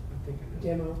think it is.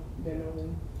 demo,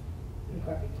 then, Yeah, I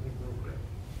okay. think we're okay.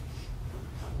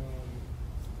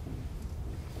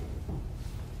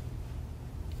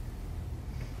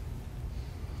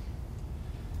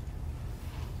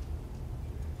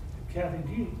 Kathy,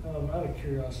 do you, out of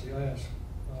curiosity, I asked,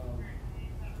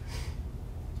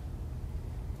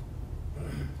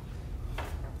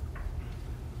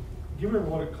 do you remember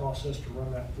what it costs us to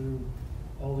run that through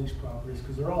all these properties?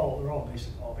 Because they're all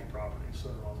basically all big properties that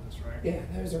are on this, right? Yeah,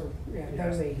 those are, Yeah.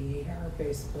 those 88 are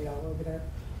basically all over there.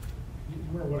 You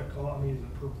remember what it cost? I mean,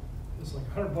 is it it's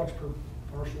like $100 per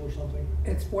parcel or something?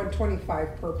 It's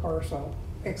 125 per parcel.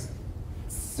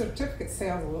 Certificate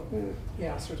sales,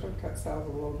 certificate sales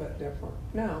a little bit different.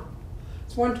 No,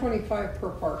 it's 125 per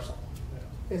parcel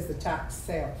Yeah. is the tax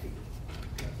sale fee.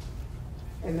 Okay.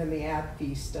 And then the ad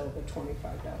fee still the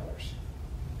 $25.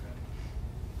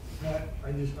 Okay.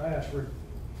 I asked Rick,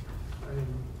 I didn't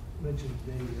mention it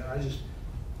to David, I just,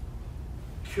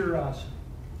 curiosity,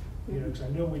 you know, because I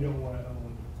know we don't want to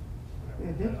own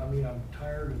whatever. Mhm. I mean, I'm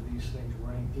tired of these things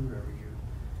running through every year.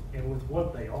 And with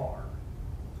what they are,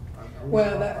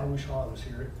 I wish Holly was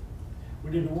here.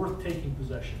 Would it be worth taking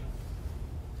possession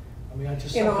of? I mean, I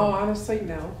just. In all honesty,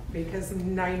 no, because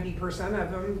 90%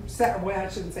 of them, well, I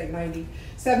shouldn't say 90,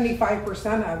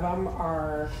 75% of them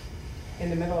are in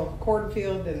the middle of a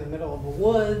cornfield, in the middle of the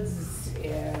woods,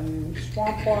 in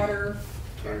swamp water.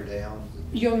 Tear down.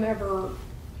 You'll never,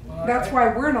 Well, that's I- why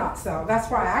we're not selling, that's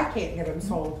why I can't get them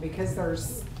sold, because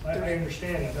there's, I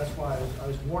understand that, that's why I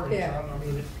was wondering, Yeah. I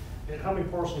mean, how many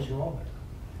parcels are on there?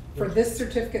 for this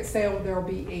certificate sale, there'll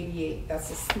be 88. That's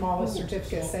the smallest Oh,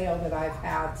 certificate so- sale that I've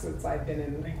had since I've been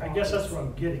in. I guess that's what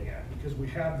I'm getting at, because we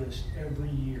have this every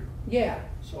year. Yeah,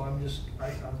 So I'm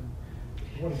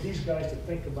wanting these guys to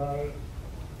think about it.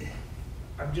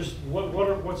 I'm just,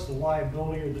 what's the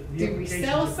liability or the did we implications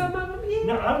sell if some of them? Yeah.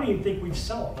 No, I don't even think we'd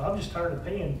sell them. I'm just tired of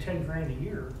paying 10 grand a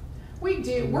year. We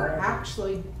do,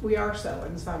 we are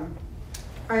selling some.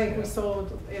 I think we Yeah.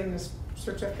 sold in this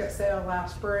certificate sale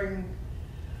last spring.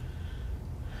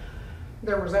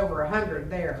 There was over 100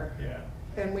 there, Yeah.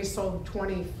 and we sold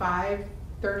 25,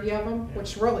 30 of them, Yeah.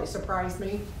 which really surprised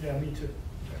me. Yeah, me too.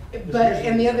 Yeah. But,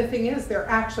 and the other thing is, they're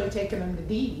actually taking them to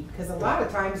deed, because a lot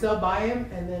of times they'll buy them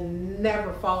and then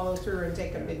never follow through and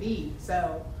take them to deed,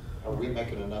 so. Are we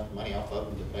making enough money off of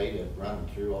them to pay to run them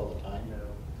through all the time?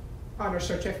 No. On a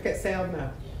certificate sale, no. Yeah.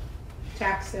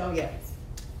 Tax sale, yes.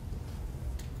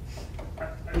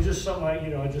 It's just something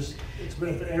it's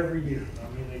been every year.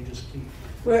 I mean, they just keep.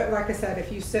 Well, like I said,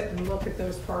 if you sit and look at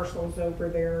those parcels over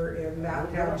there in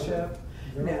that township,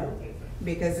 no.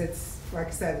 Because it's, like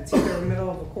I said, it's either in the middle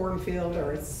of a cornfield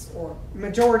or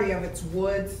majority of it's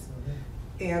woods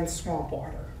and swamp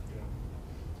water.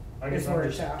 I guess Is where I'm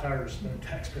it's just at. tired of spending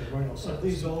taxpayer money on something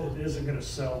these all- that isn't gonna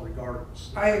sell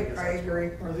regardless. I guess that's-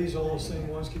 agree. Are these all the same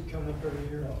ones keep coming up every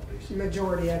year? No, basically.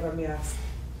 Majority of them, yes.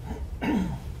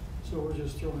 So we're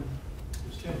just throwing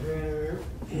 10 grand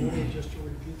every year, just to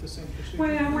repeat the same procedure?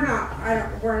 Well, we're not,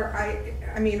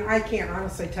 I mean, I can't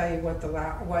honestly tell you what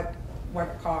what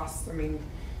it costs. I mean,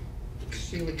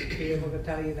 she would be able to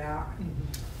tell you that.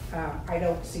 I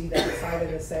don't see that side of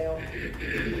the sale.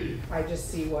 I just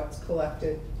see what's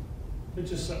collected. It's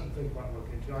just something to think about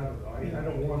looking into. I don't know. I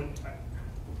don't want it.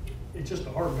 It's just a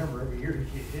hard number every year to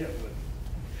get hit with.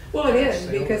 Well, it is,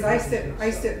 Sale, because I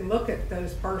nothing sit and look at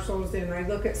those parcels, and I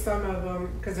look at some of them,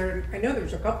 because I know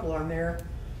there's a couple on there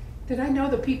that I know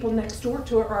the people next door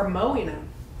to it are mowing them,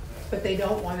 but they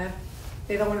don't wanna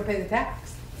pay the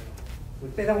tax.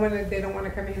 They don't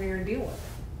wanna come in here and deal with it.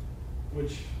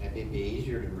 Which, It'd be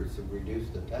easier to reduce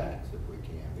the tax if we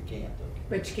can. We can't, though.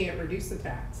 But you can't reduce the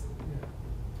tax.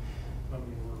 I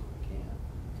mean, We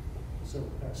can't. so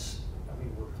that's,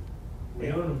 we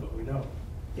own them, but we don't.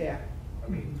 Yeah, I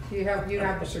mean. you have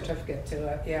the certificate to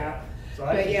it, yeah. So I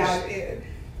But think yeah,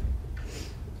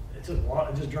 it's a lot,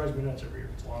 it just drives me nuts every year.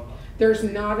 It's a lot of money. there's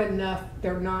not enough,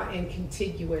 they're not in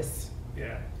contiguous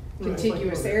Yeah.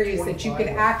 areas that you could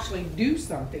 25. actually do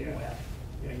something Yeah. with.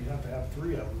 Yeah, you have to have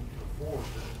 3 of them or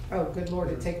 4. Oh, good Lord,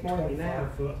 it'd take more than that.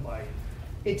 25 foot by,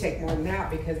 It'd take more than that,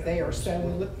 because they are so,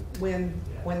 when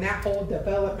that whole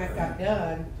development got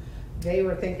done, they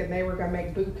were thinking they were gonna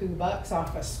make buku bucks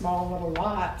off of small little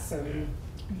lots, and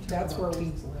that's where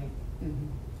we. Mhm.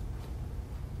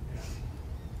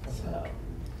 So,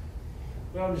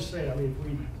 well, I'm just saying, I mean, if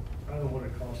we, I don't know what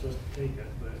it costs us to take it,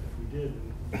 but if we did,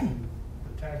 then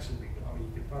the tax would be,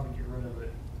 you could probably get rid of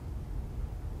it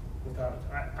without,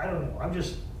 I don't know, I'm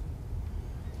just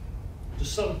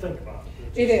something to think about.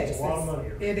 it is. It's a lot of money.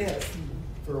 It is,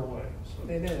 Throw away, so.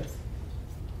 it is.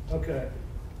 Okay,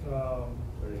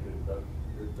 Very good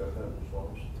duck hunting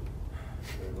swamps.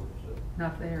 Very good, so.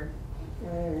 Not there.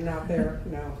 Not there,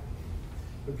 no.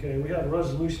 okay, we have a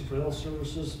resolution for health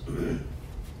services.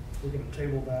 We're gonna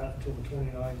table that until the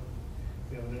 29th.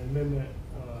 We have an amendment,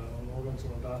 on ordinance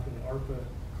on adopting the ARPA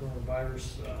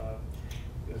coronavirus.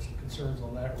 We have some concerns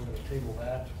on that. We're gonna table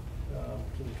that,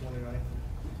 to the 29th.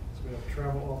 So we have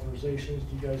travel authorizations.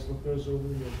 Do you guys look those over?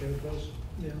 You okay with those?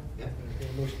 Yeah. Yeah. Okay,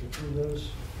 motion to approve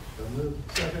those. So moved.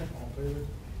 Second. All in favor?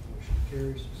 Motion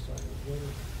carries. Sign those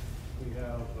later. We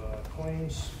have,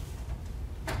 claims.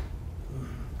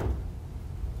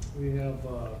 We have,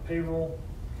 payroll,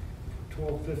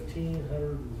 12/15,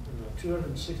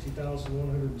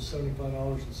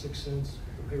 $260,175.06.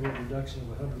 The payroll reduction of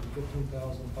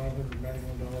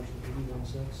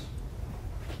 $115,591.81.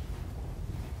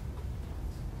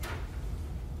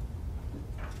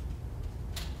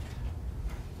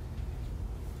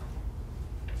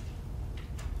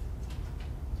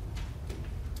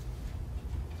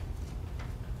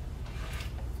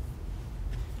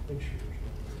 Make sure there's no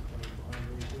other claim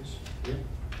behind these. Yeah.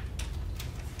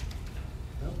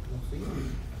 Nope, don't see it.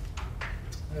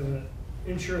 I have an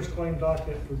insurance claim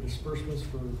docket for disbursements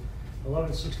for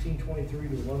 11/16/23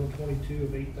 to 11/22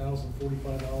 of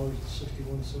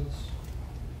 $8,045.61.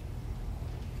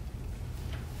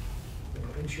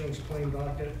 Insurance claim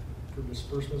docket for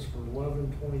disbursements for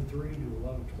 11/23 to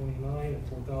 11/29 of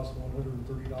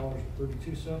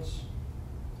 $4,130.32.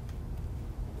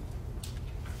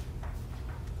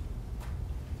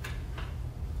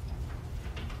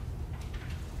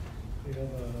 We have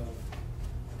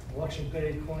a election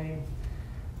pay claim,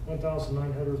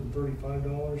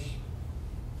 $1,935.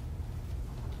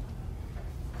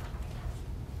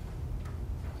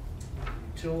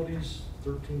 Utilities,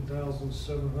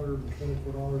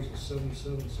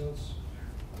 $13,724.77.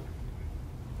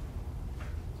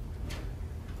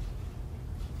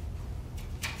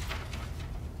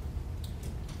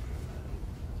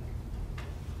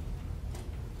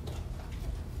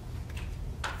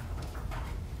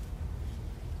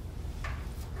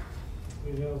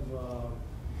 We have,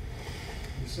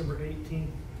 December 18th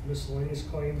miscellaneous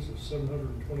claims of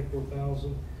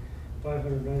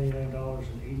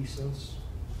 $724,599.80.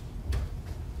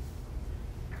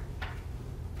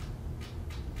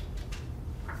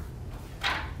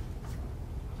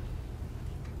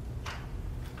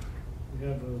 We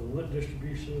have a lit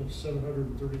distribution of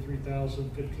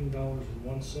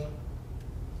 $733,015.01.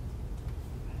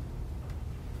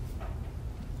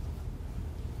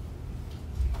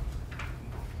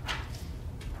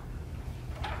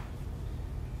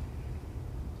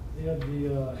 We have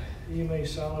the EMA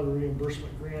salary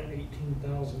reimbursement grant,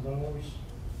 $18,000.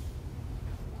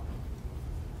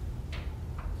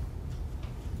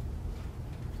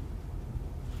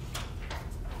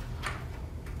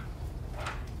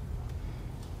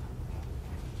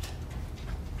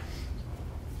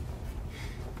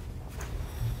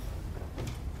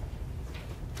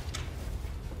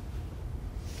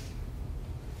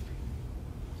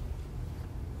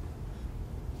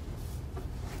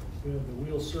 We have the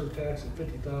wheel surtax at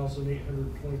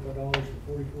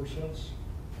 $50,825.44.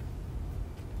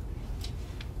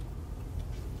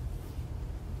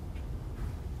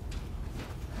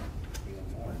 Even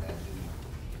more than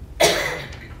that,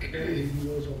 didn't He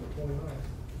goes on the 29th.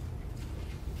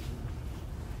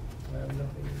 I have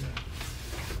nothing in there.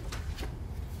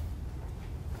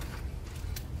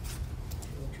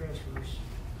 No transfers.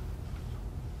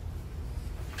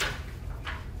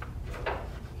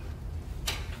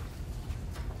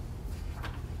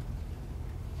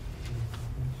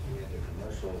 we had the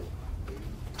commercial.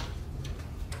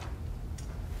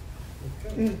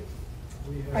 Okay.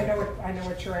 We have- I know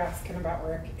what you're asking about,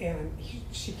 Rick, and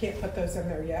she can't put those in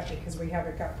there yet because we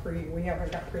haven't got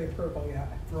pre-approval yet.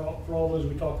 For all those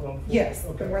we talked about before? Yes, the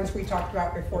Okay. ones we talked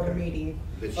about before the Okay. meeting.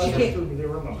 But I She just can't, threw- they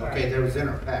were in my packet. Okay, there was in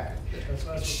her packet. That's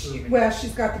what threw me. well,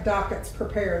 she's got the dockets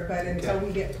prepared, but until Okay.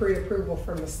 we get pre-approval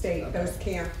from the state, Okay. those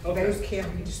can't be Okay.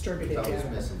 distributed Thought I was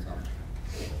yet. missing something.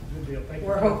 Good deal, thank you.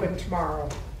 We're hoping tomorrow.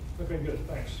 Okay, good,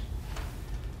 thanks.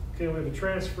 Okay, we have a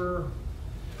transfer,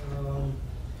 from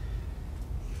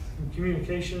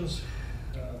communications,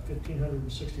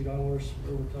 $1,560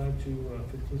 overtime to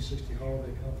 $1,560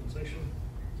 holiday compensation.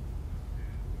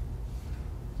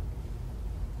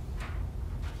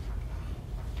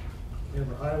 We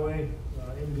have a highway,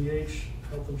 MVH,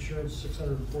 health insurance,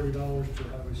 $640 to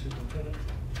highway superintendent.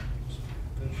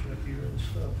 Finishing up year and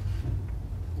stuff.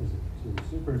 Is it to the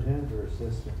superintendent or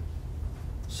assistant?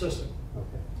 Assistant,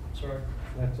 Okay, sorry.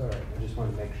 that's all right, I just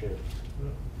want to make sure.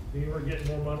 You were getting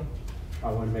more money?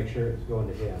 I want to make sure it's going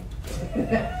to him.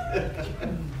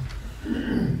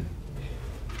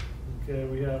 Okay,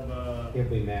 we have, He'll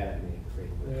be mad at me.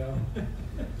 yeah.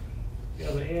 We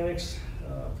have the annex,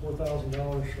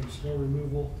 $4,000 from snow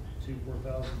removal to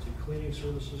 $4,000 to cleaning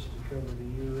services to cover the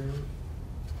year-end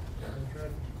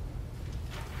contract.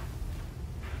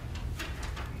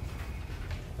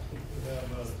 We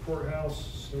have the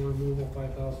courthouse, snow removal,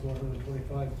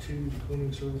 $5,125 to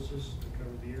cleaning services to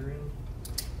cover the year-end.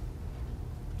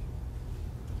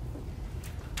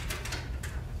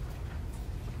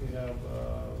 We have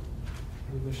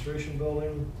the administration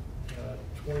building,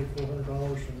 $2,400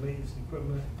 from maintenance and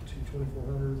equipment to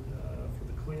 $2,400 for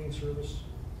the cleaning service.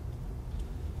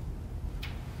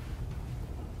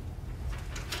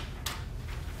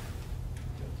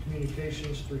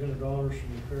 Communications, $300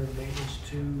 from repair and maintenance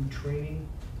to training.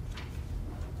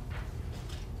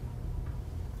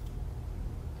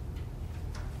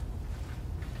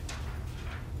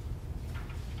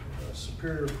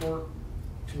 Superior Court,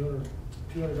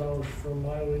 $200 from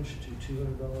mileage to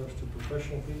 $200 to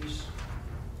professional fees.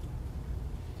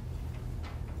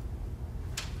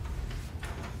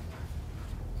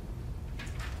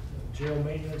 Jail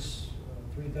maintenance,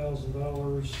 $3,000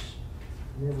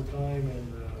 from overtime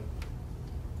and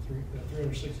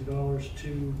 $360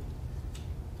 to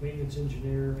maintenance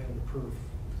engineer and the proof.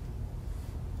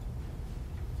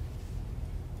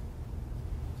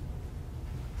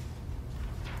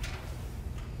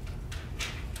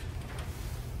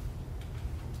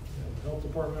 Health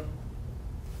department,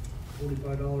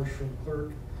 $45 from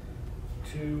clerk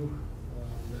to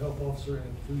the health officer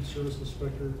and food service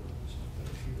inspector. Just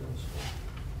finish you guys.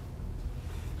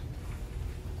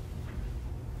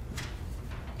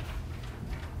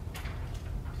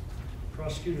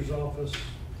 Prosecutor's office,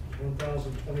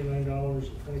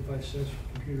 $1,029.25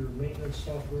 for computer maintenance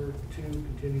software, to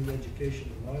continuing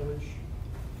education and mileage.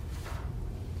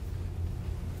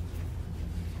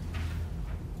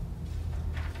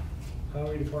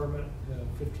 Highway department,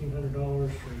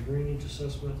 $1,500 from drainage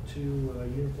assessment to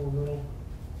uniform rental.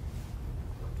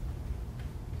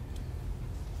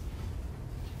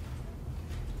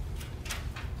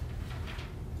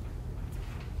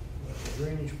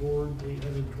 Drainage board,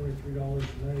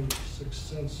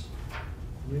 $823.96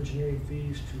 from engineering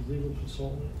fees to legal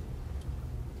consultant.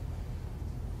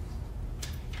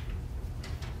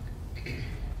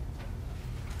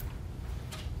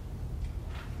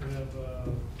 We have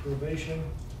Probation,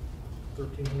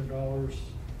 $1,300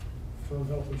 from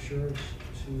health insurance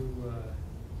to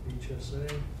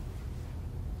HSA.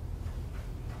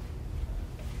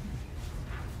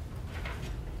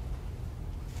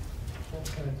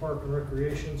 Fulton County Park and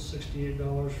Recreation,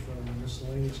 $68 from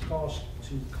miscellaneous cost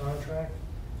to contract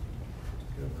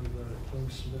to cover the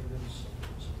claims submitted in some.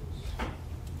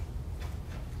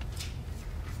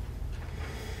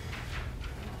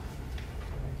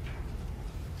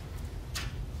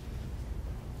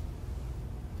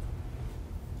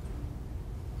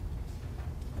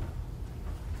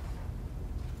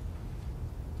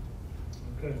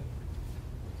 Okay.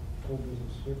 Old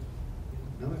business, sir.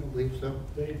 No, I don't believe so.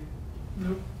 Dave?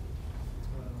 Nope.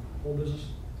 Old business?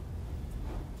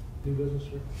 New business,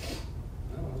 sir?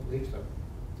 No, I don't believe so.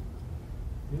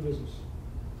 New business?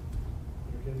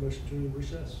 Entertained motion to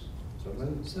recess. So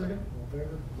moved. Second? All in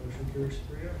favor? Motion carries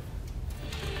 3-0.